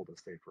to hold a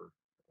safer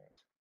event.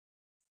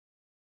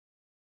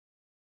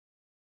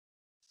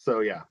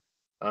 So yeah,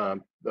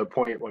 the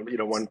point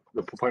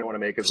I want to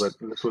make is that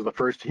this was the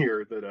first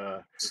year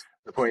that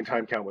the point in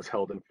time count was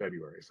held in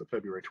February. So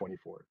February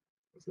 24th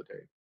was the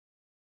date.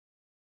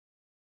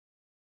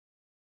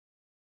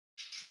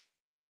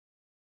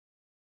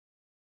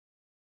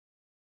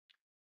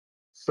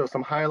 So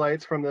some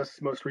highlights from this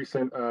most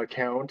recent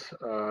count.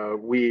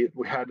 We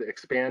had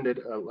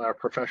expanded our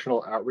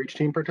professional outreach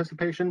team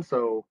participation.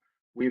 So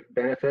we've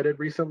benefited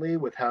recently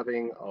with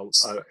having a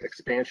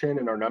expansion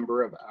in our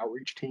number of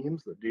outreach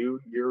teams that do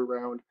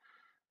year-round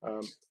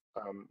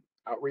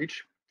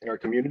outreach in our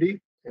community.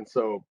 And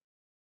so,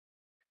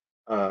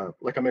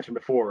 like I mentioned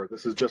before,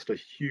 this is just a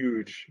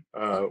huge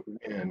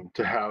win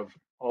to have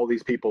all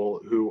these people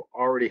who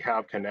already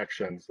have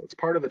connections. It's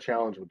part of the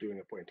challenge with doing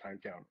a point in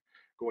time count,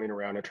 going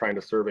around and trying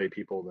to survey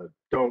people that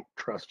don't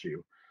trust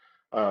you,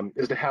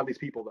 is to have these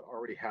people that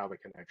already have a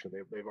connection.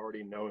 They've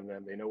already known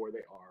them. They know where they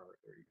are.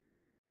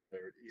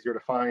 They're easier to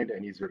find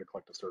and easier to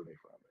collect a survey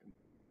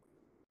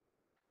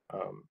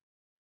from.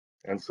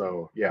 And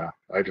so, yeah,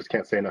 I just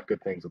can't say enough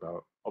good things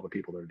about all the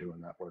people that are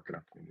doing that work in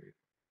our community.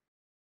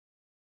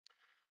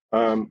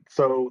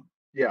 So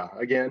yeah,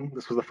 again,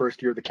 this was the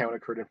first year the count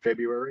occurred in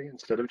February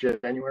instead of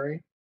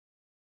January.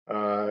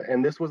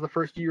 And this was the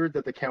first year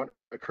that the count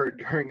occurred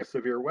during a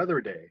severe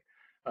weather day.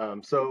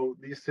 So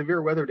these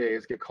severe weather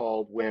days get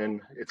called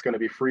when it's going to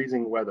be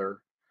freezing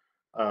weather,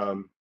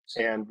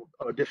 and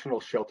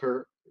additional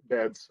shelter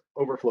beds,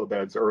 overflow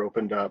beds, are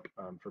opened up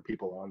for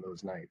people on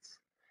those nights.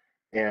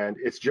 And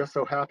it's just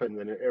so happened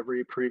that in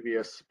every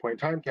previous point in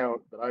time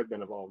count that I've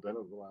been involved in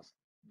over the last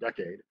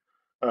decade,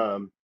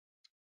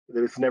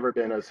 there's never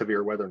been a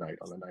severe weather night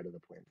on the night of the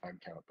point in time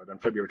count, but on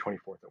February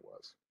 24th it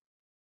was.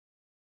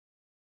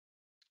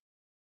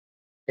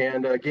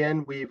 And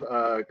again, we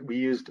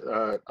used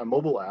a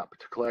mobile app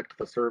to collect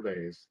the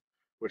surveys,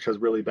 which has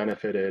really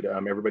benefited.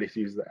 Everybody who's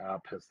used the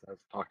app has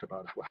talked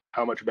about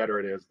how much better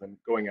it is than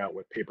going out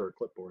with paper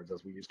clipboards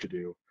as we used to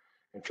do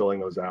and filling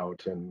those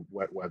out in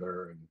wet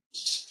weather and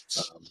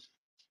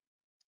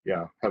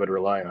yeah, having to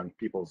rely on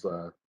people's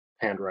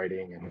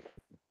handwriting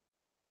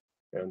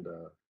and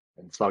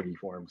soggy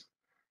forms.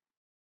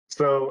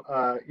 So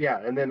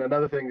yeah, and then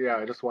another thing, yeah,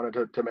 I just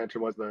wanted to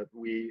mention was that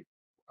we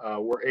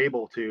were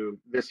able to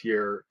this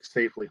year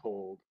safely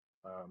hold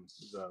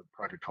the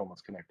Project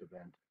Homeless Connect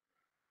event.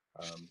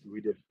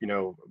 We did,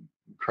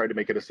 try to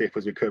make it as safe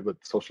as we could with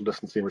social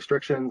distancing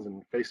restrictions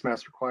and face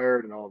masks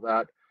required and all of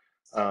that.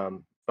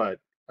 But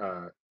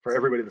for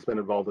everybody that's been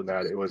involved in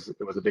that, it was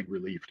a big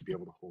relief to be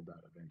able to hold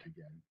that event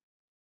again.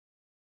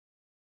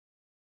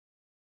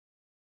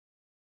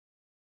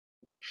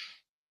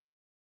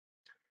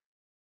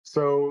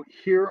 So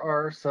here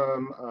are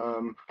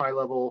some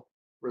high-level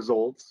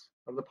results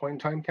of the point in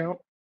time count,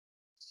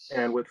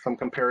 and with some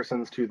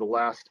comparisons to the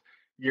last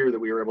year that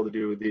we were able to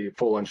do the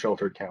full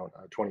unsheltered count,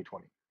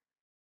 2020.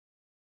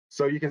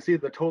 So you can see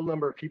the total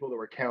number of people that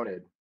were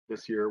counted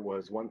this year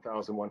was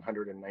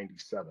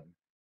 1,197.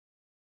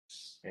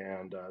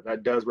 And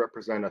that does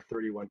represent a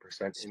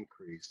 31%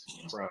 increase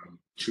from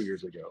 2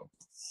 years ago,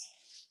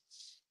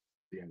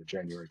 the end of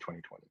January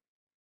 2020.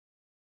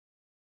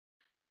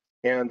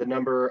 And the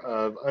number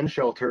of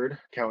unsheltered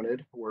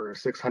counted were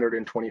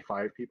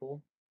 625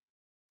 people.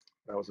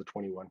 That was a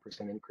 21%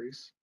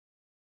 increase.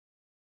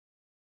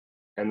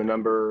 And the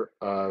number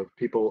of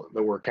people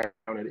that were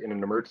counted in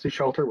an emergency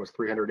shelter was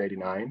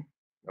 389.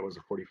 That was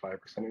a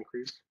 45%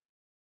 increase.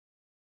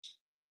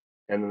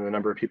 And then the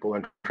number of people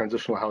in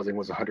transitional housing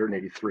was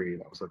 183.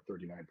 That was a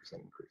 39%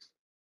 increase.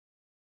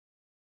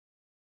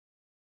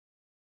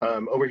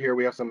 Over here,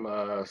 we have some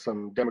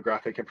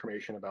demographic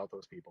information about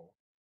those people.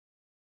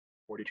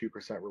 42%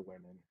 were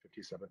women,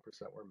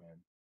 57% were men.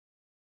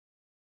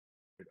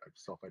 I've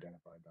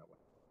self-identified that way.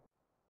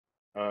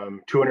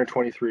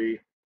 223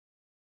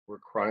 were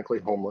chronically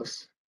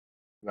homeless.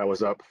 And that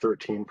was up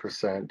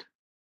 13%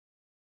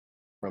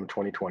 from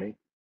 2020.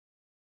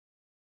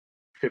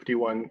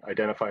 51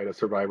 identified as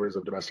survivors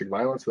of domestic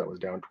violence. That was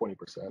down 20%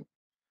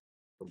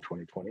 from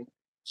 2020.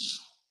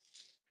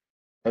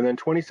 And then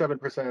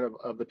 27%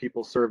 of the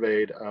people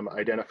surveyed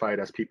identified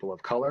as people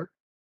of color.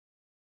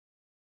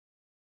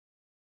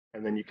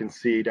 And then you can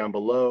see down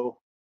below,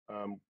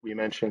 we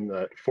mentioned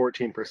that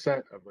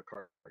 14% of the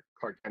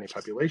Clark County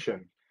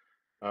population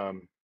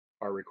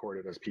are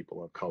recorded as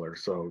people of color.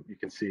 So you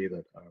can see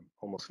that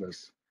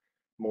homelessness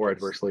more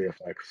adversely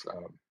affects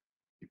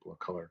people of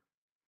color,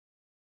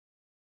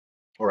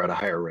 or at a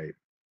higher rate.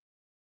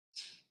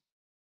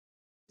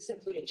 Is this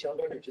including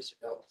children or just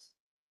adults?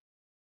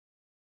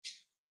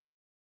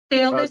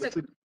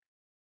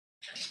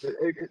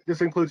 This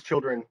includes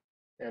children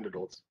and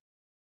adults.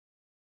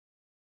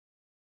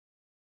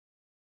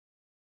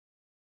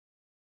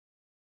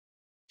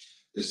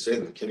 Just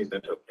saying the Kenny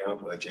Bento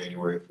count by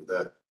January for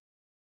that,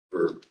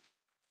 for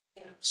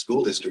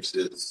school districts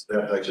is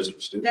that high just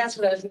for students? That's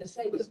what I was gonna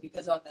say, was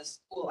because on the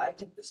school, I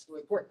took the school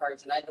report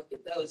cards and I looked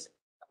at those.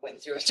 I went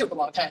through, it took a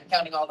long time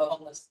counting all the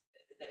homeless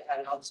that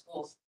had in all the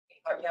schools in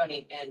Clark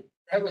County, and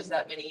there was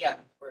that many, yeah,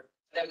 or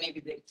that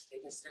maybe they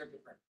just, they're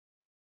different.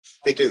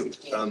 They do.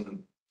 I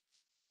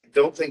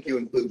don't think you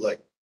include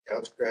like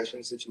couch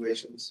crashing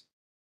situations.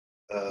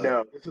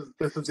 No,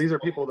 these are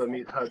people that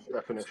meet HUD's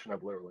definition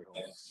of literally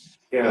homeless.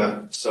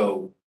 Yeah,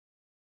 so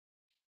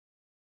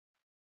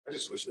I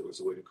just wish there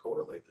was a way to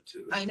correlate the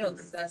two. I know,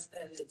 because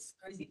it's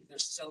crazy, because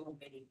there's so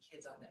many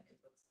kids on that.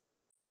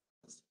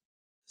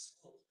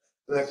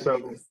 That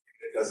could be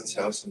a cousin's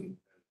house and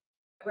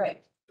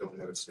Right. don't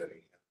have it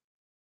steady.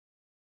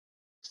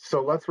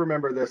 So let's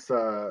remember this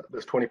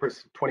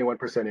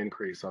 21%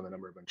 increase on the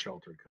number of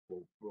unsheltered.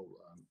 We'll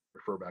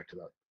refer back to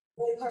that.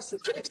 Well, of course,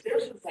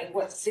 there's like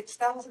what,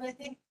 6,000, I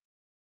think.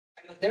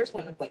 I mean, there's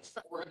one of like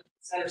 4%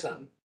 or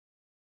something.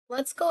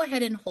 Let's go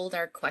ahead and hold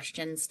our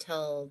questions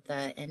till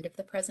the end of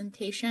the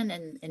presentation,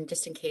 and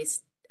just in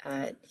case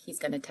he's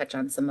going to touch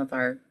on some of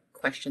our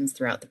questions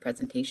throughout the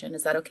presentation.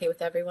 Is that okay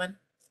with everyone?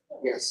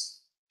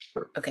 Yes.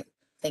 Sure. Okay,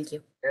 thank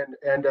you. And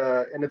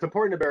it's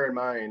important to bear in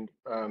mind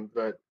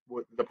that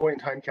the point in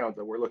time count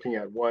that we're looking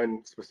at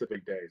one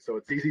specific day. So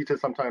it's easy to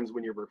sometimes,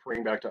 when you're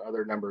referring back to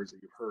other numbers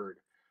that you've heard,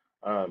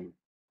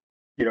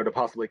 you know, to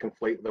possibly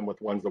conflate them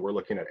with ones that we're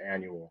looking at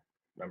annual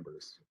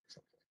numbers,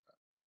 something like that.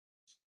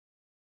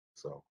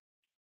 So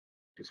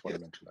just want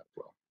to mention that as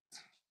well.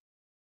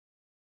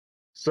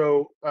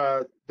 So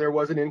there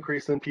was an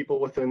increase in people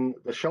within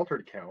the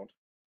sheltered count.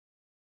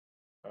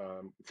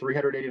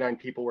 389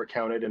 people were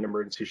counted in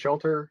emergency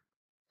shelter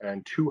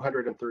and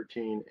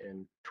 213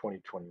 in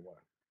 2021.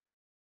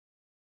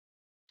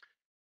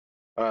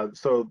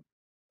 So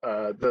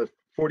the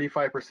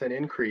 45%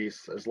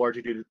 increase is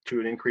largely due to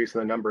an increase in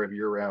the number of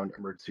year-round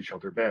emergency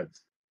shelter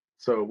beds.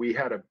 So we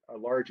had a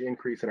large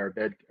increase in our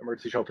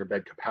emergency shelter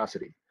bed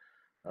capacity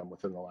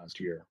within the last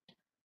year.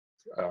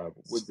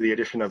 With the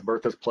addition of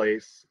Bertha's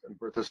Place and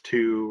Bertha's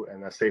 2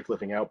 and the Safe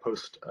Living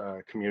Outpost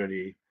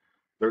community,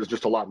 there's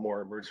just a lot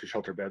more emergency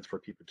shelter beds for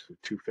people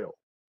to fill.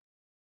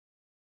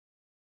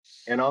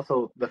 And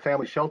also the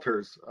family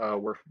shelters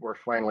were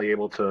finally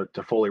able to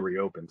fully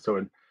reopen.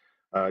 So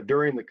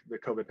during the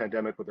COVID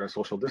pandemic with our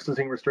social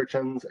distancing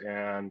restrictions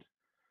and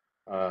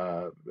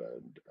some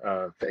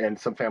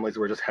families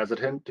were just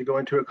hesitant to go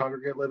into a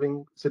congregate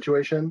living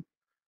situation,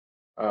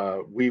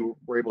 we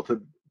were able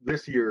to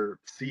this year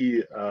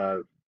see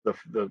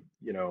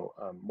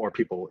more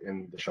people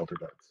in the shelter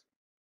beds.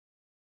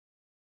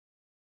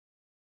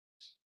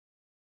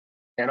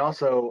 And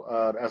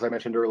also, as I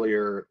mentioned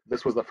earlier,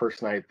 this was the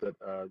first night that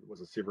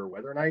was a severe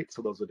weather night,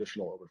 so those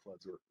additional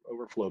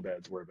overflow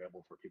beds were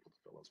available for people to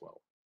fill as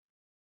well.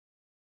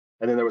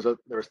 And then there was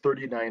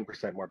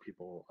 39% more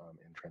people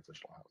in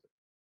transitional housing.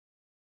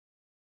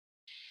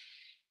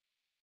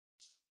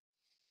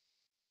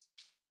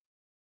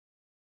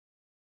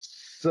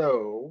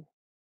 So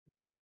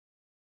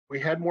we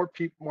had more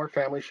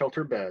family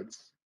shelter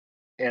beds,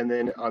 and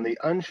then on the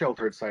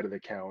unsheltered side of the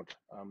count,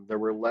 there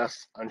were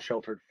less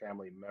unsheltered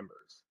family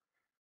members.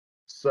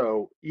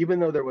 So even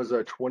though there was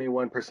a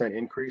 21%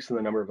 increase in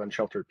the number of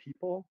unsheltered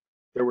people,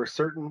 there were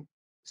certain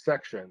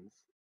sections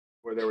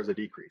where there was a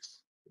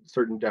decrease,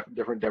 certain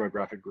different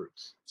demographic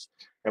groups.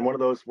 And one of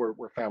those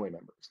were family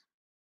members.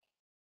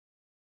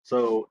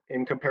 So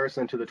in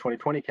comparison to the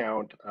 2020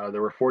 count,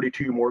 there were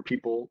 42 more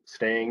people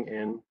staying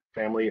in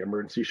family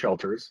emergency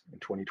shelters in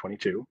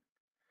 2022.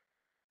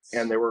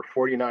 And there were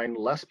 49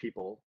 less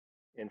people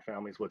in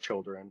families with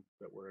children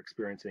that were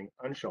experiencing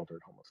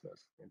unsheltered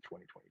homelessness in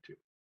 2022.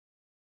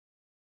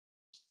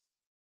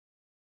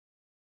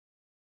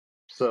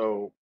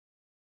 So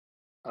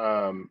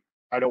I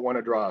don't want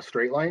to draw a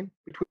straight line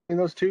between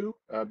those two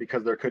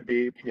because there could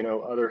be,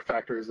 other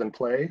factors in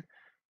play.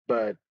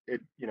 But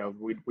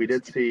we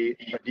did see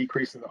a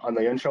decrease on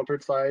the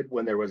unsheltered side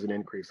when there was an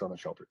increase on the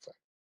sheltered side.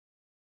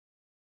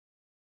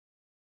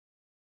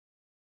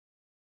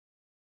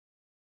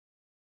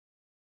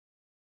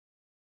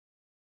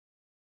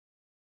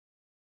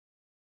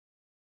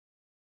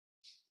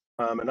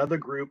 Another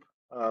group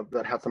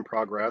that had some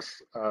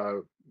progress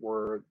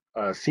were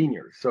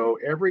seniors. So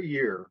every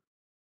year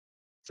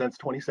since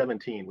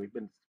 2017, we've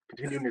been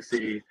continuing to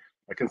see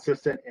a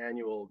consistent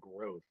annual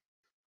growth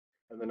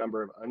in the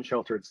number of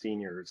unsheltered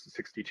seniors,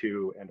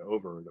 62 and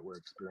over, that were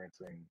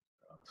experiencing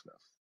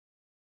homelessness.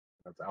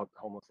 That's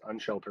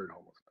unsheltered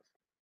homelessness.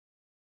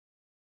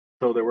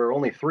 So there were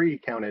only 3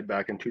 counted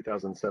back in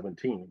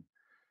 2017,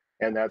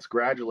 and that's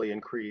gradually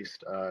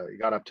increased. It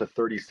got up to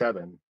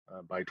 37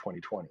 by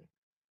 2020.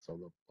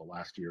 So the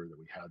last year that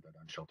we had that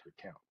unsheltered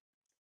count.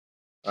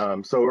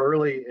 So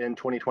early in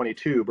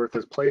 2022,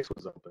 Bertha's Place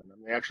was open,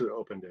 and they actually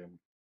opened in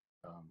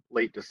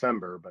late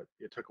December, but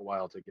it took a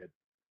while to get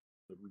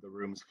the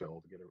rooms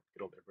filled, to get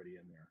everybody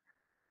in there.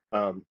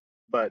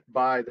 But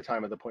by the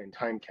time of the point in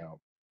time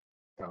count,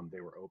 they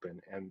were open,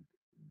 and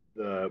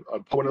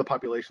one of the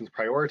populations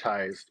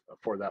prioritized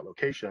for that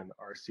location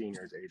are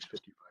seniors age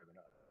 55 and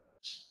up.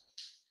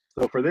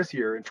 So for this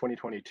year in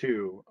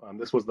 2022,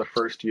 this was the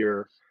first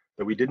year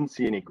that we didn't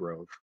see any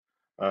growth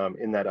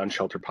in that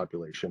unsheltered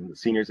population. The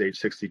seniors age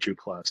 62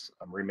 plus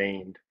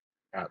remained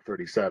at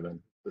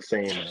 37, the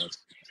same as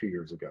 2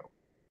 years ago.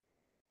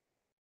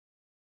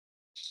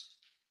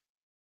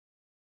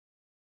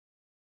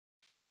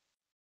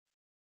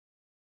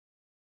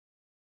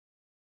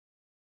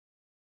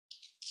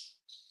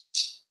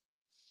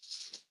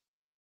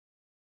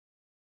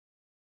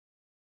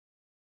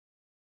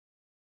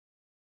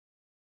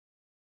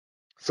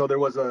 So there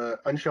was a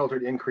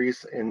unsheltered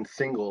increase in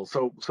singles.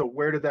 So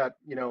where did that,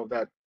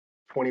 that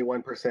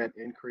 21%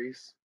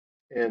 increase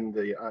in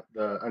the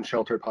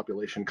unsheltered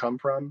population come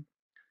from?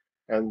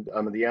 And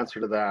the answer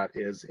to that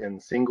is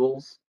in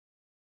singles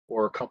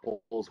or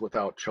couples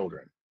without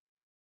children.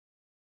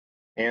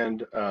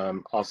 And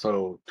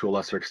also, to a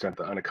lesser extent,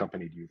 the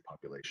unaccompanied youth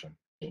population.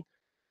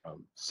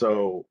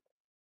 So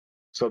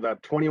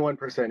that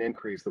 21%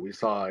 increase that we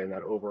saw in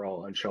that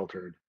overall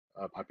unsheltered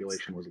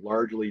population was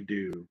largely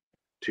due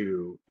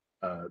to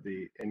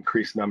the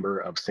increased number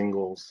of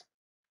singles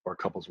or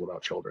couples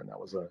without children. That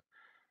was a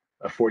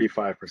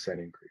 45%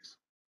 increase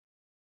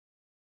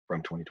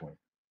from 2020.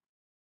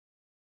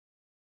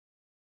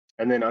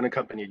 And then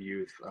unaccompanied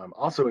youth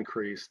also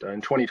increased.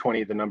 In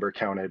 2020, the number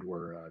counted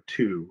were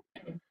 2.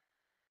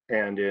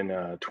 And in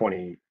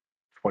 2021,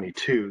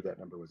 2022, that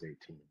number was 18.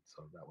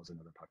 So that was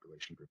another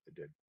population group that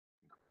did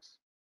increase.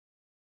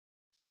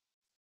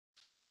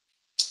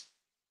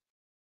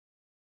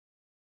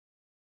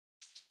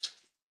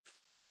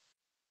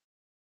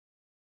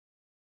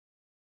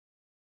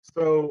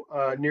 So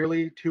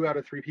nearly 2 out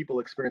of 3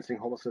 people experiencing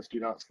homelessness do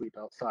not sleep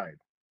outside.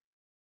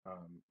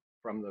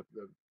 From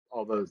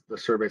all the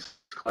surveys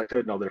collected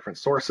and all the different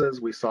sources,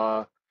 we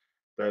saw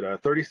that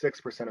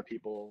 36% of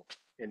people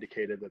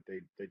indicated that they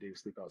do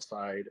sleep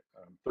outside.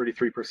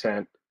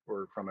 33%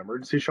 were from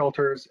emergency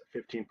shelters,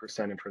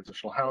 15% in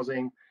transitional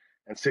housing,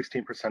 and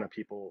 16% of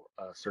people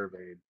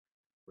surveyed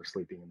were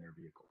sleeping in their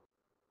vehicle.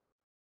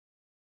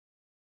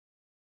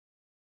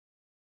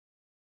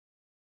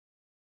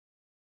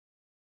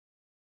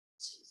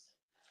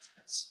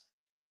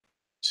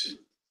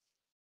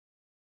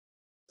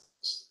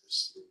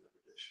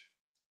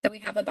 So we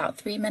have about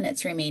 3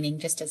 minutes remaining,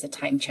 just as a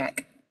time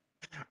check.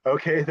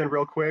 Okay, then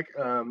real quick,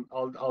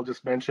 I'll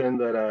just mention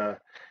that,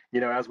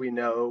 as we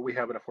know, we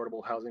have an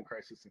affordable housing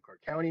crisis in Clark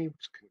County,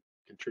 which can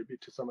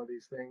contribute to some of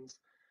these things.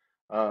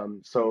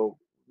 So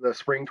the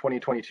spring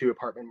 2022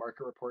 apartment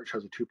market report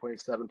shows a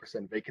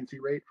 2.7% vacancy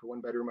rate for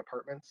 1-bedroom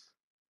apartments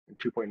and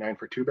 2.9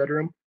 for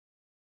 2-bedroom.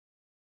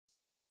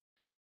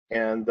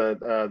 And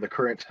the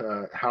current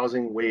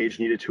housing wage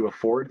needed to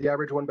afford the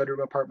average 1-bedroom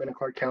apartment in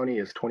Clark County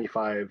is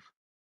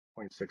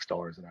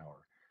 $25.6 an hour.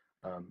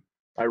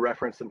 I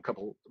referenced a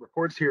couple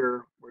reports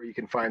here where you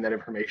can find that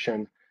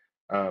information.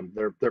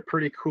 They're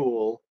pretty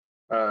cool.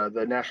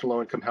 The National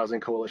Low Income Housing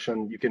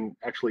Coalition, you can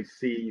actually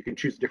see, you can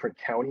choose different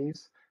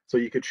counties. So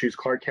you could choose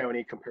Clark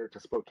County compared to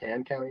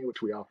Spokane County,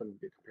 which we often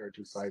get compared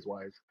to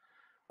size-wise.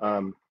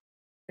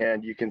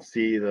 And you can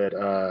see that,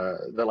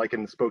 like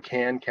in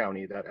Spokane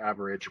County, that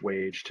average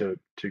wage to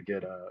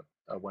get a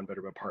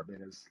 1-bedroom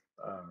apartment is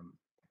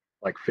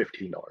like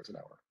 $15 an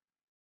hour.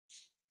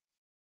 It's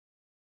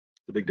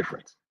a big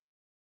difference,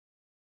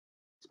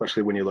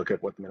 especially when you look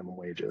at what the minimum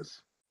wage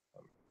is.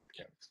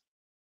 It's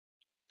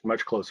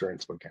much closer in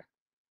Spokane.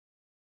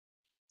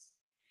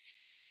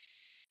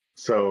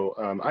 So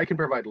I can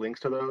provide links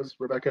to those,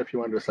 Rebecca, if you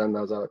wanted to send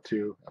those out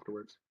too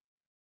afterwards.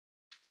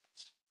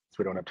 So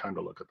we don't have time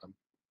to look at them.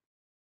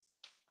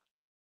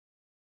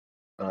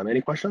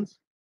 Any questions?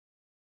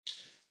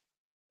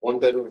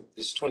 1-bedroom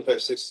is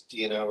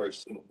 $25.60 an hour,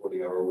 it's a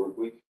 40-hour work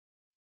week.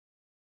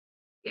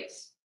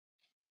 Yes.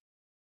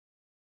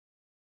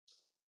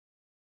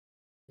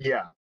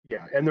 Yeah,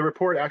 and the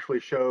report actually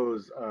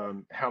shows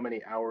how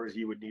many hours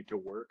you would need to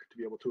work to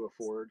be able to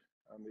afford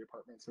the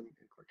apartments in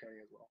Clark County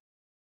as well.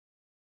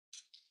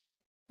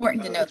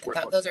 Important to note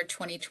that those are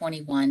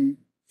 2021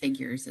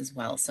 figures as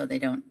well, so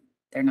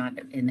they're not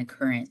in the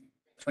current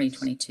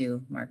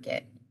 2022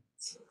 market.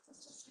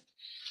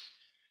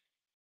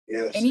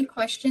 Yes. Any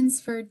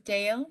questions for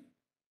Dale?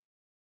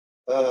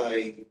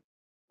 I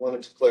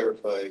wanted to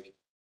clarify.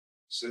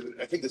 So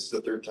I think this is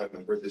the 3rd time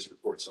I've heard this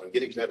report, so I'm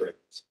getting better at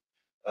this.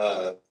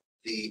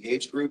 The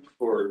age group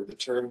for the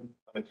term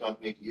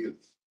unaccompanied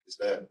youth, is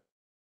that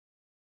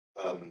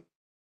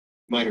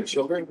minor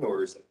children,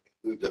 or is that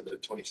include up to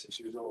 26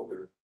 years old?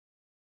 Or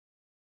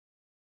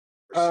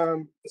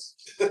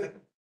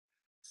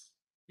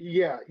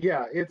Yeah,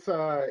 it's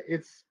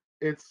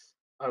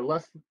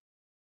less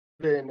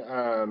than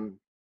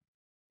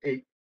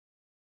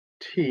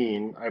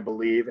 18, I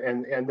believe,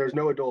 and there's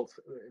no adults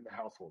in the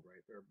household,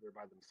 right? They're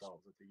by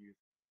themselves. It's the youth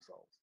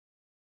themselves.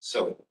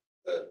 So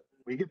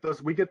we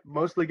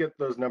mostly get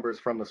those numbers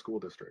from the school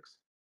districts.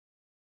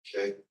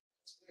 Okay.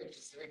 The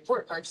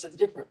report card says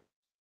different.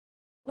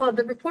 Well,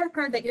 the report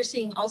card that you're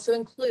seeing also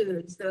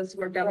includes those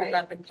who are doubled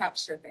up and couch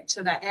surfing.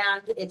 So that,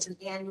 and it's an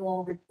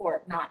annual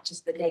report, not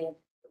just the day.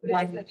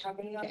 How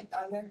many on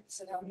there?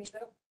 So how many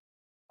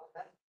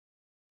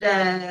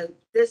though?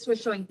 This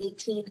was showing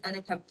 18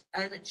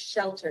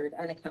 unsheltered,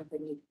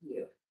 unaccompanied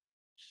youth.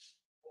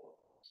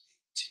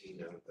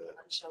 18 out of that.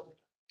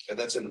 And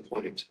that's in the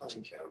point in time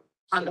count.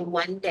 On the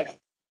one day.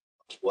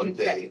 One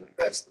day,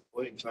 that's the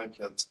point in time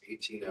count. It's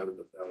 18 out of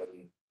the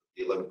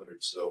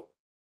 1,100. So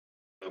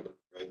number,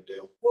 right,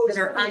 Dale? That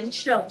are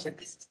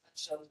unsheltered.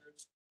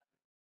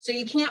 So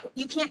you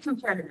can't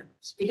compare the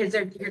numbers because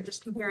you're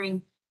just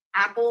comparing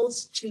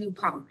apples to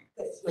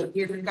pomegranates. Like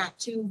you've got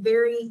two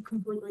very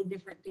completely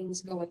different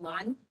things going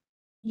on.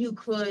 You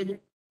could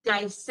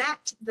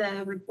dissect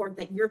the report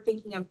that you're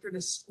thinking of for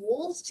the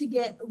schools to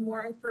get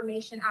more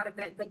information out of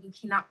it, but you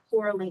cannot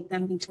correlate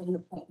them between the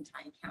point in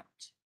time count.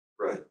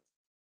 Right.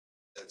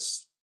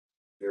 That's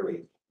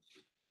very.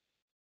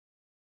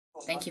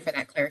 Thank you for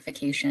that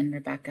clarification,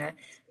 Rebecca.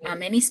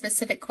 Any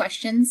specific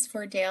questions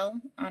for Dale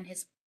on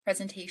his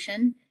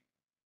presentation?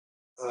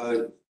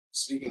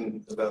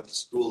 Speaking about the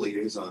school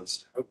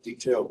liaisons, how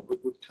detailed,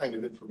 what kind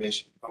of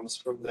information comes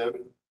from them?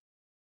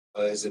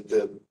 Is it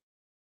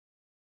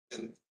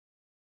and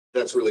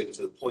that's related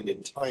to the point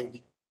in time?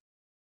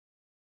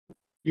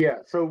 Yeah,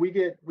 so we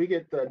get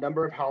the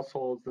number of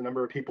households, the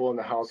number of people in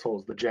the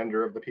households, the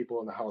gender of the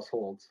people in the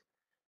households.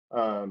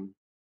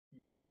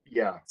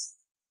 Yeah.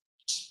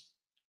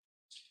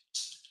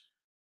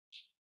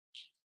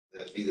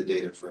 That'd be the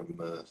data from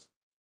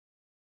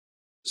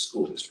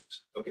school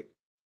districts. Okay.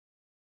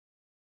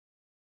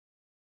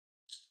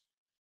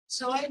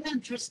 So I'm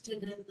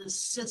interested in the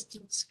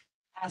systems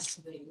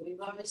capacity.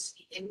 We've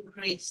obviously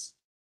increased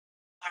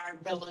our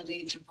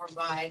ability to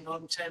provide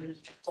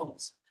alternative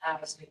forms of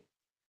housing,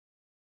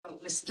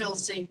 but we're still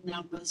seeing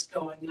numbers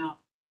going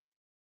up.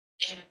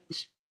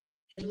 And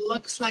it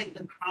looks like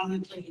the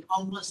chronically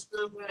homeless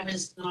number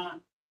has not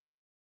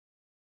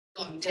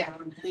gone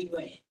down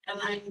anyway.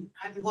 And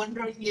I'm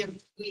wondering if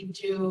we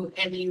do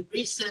any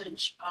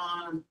research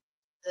on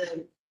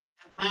the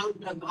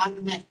amount of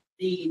unmet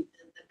need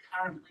that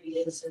currently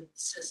is in the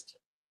system.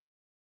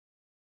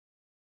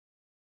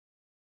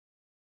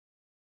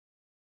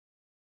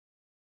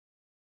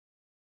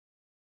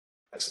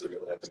 That's the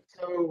real evidence.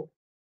 So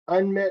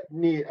unmet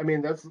need, I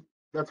mean, that's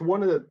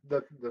one of the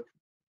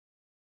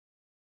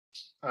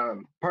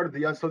part of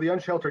the, so the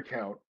unsheltered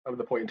count of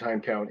the point in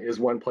time count is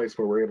one place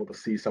where we're able to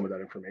see some of that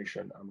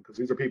information, because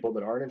these are people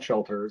that aren't in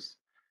shelters.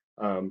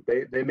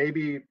 They may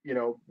be, you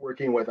know,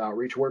 working with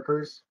outreach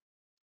workers,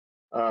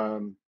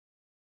 but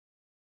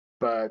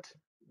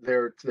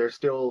they're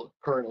still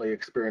currently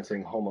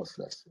experiencing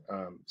homelessness.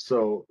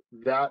 So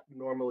that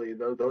normally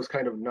those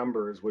kind of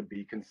numbers would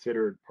be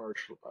considered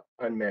partial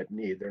unmet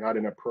need. They're not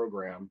in a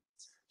program.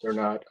 They're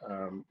not,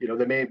 you know,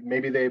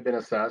 maybe they've been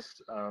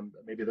assessed.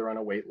 Maybe they're on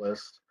a wait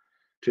list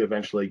to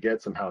eventually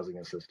get some housing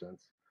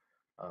assistance.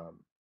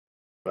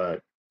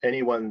 But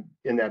anyone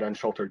in that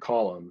unsheltered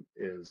column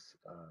is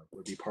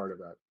would be part of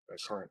that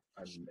current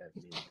unmet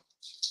need.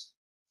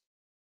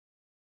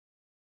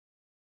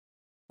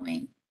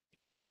 Point.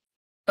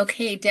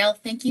 Okay, Dale,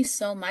 thank you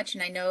so much.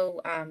 And I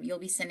know you'll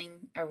be sending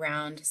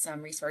around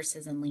some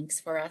resources and links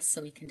for us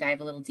so we can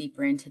dive a little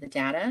deeper into the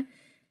data.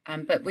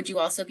 But would you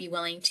also be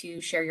willing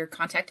to share your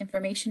contact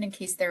information in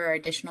case there are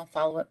additional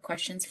follow-up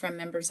questions from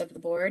members of the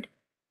board?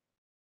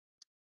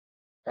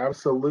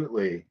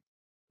 Absolutely.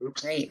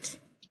 Oops. Great.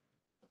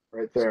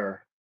 Right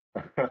there.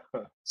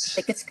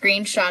 Take a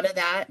screenshot of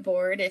that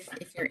board if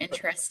you're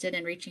interested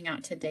in reaching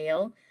out to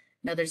Dale. I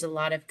know there's a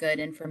lot of good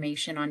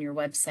information on your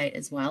website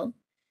as well.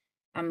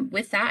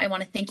 With that, I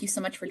want to thank you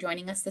so much for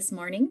joining us this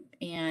morning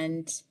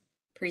and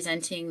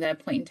presenting the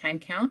point in time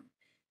count.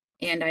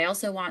 And I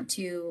also want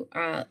to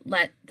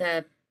let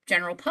the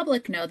general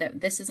public know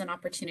that this is an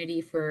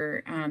opportunity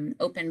for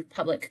open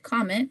public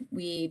comment.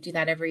 We do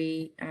that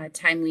every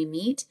time we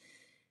meet.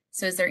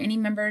 So is there any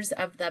members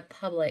of the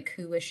public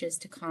who wishes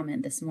to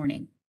comment this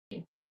morning?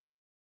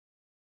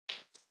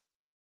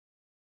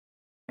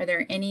 Are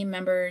there any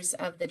members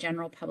of the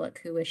general public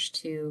who wish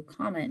to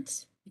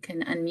comment? You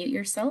can unmute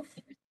yourself.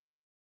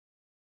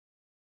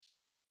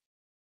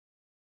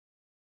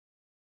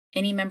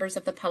 Any members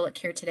of the public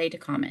here today to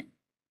comment?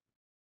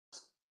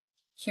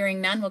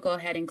 Hearing none, we'll go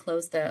ahead and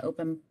close the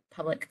open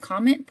public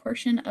comment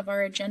portion of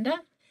our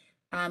agenda.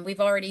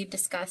 We've already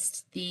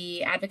discussed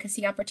the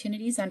advocacy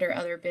opportunities under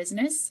other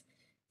business.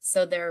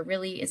 So there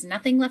really is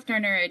nothing left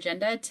on our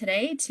agenda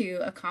today to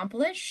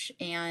accomplish,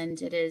 and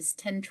it is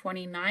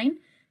 10:29.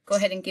 Go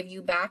ahead and give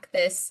you back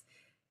this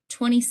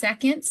 20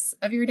 seconds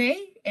of your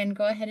day and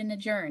go ahead and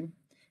adjourn.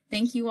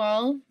 Thank you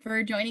all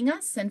for joining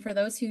us, and for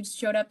those who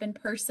showed up in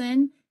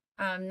person,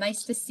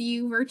 nice to see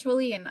you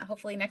virtually, and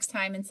hopefully next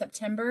time in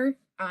September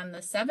on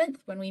the 7th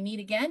when we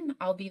meet again,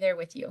 I'll be there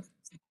with you.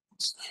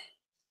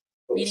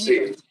 We'll Meeting see.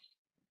 adjourned.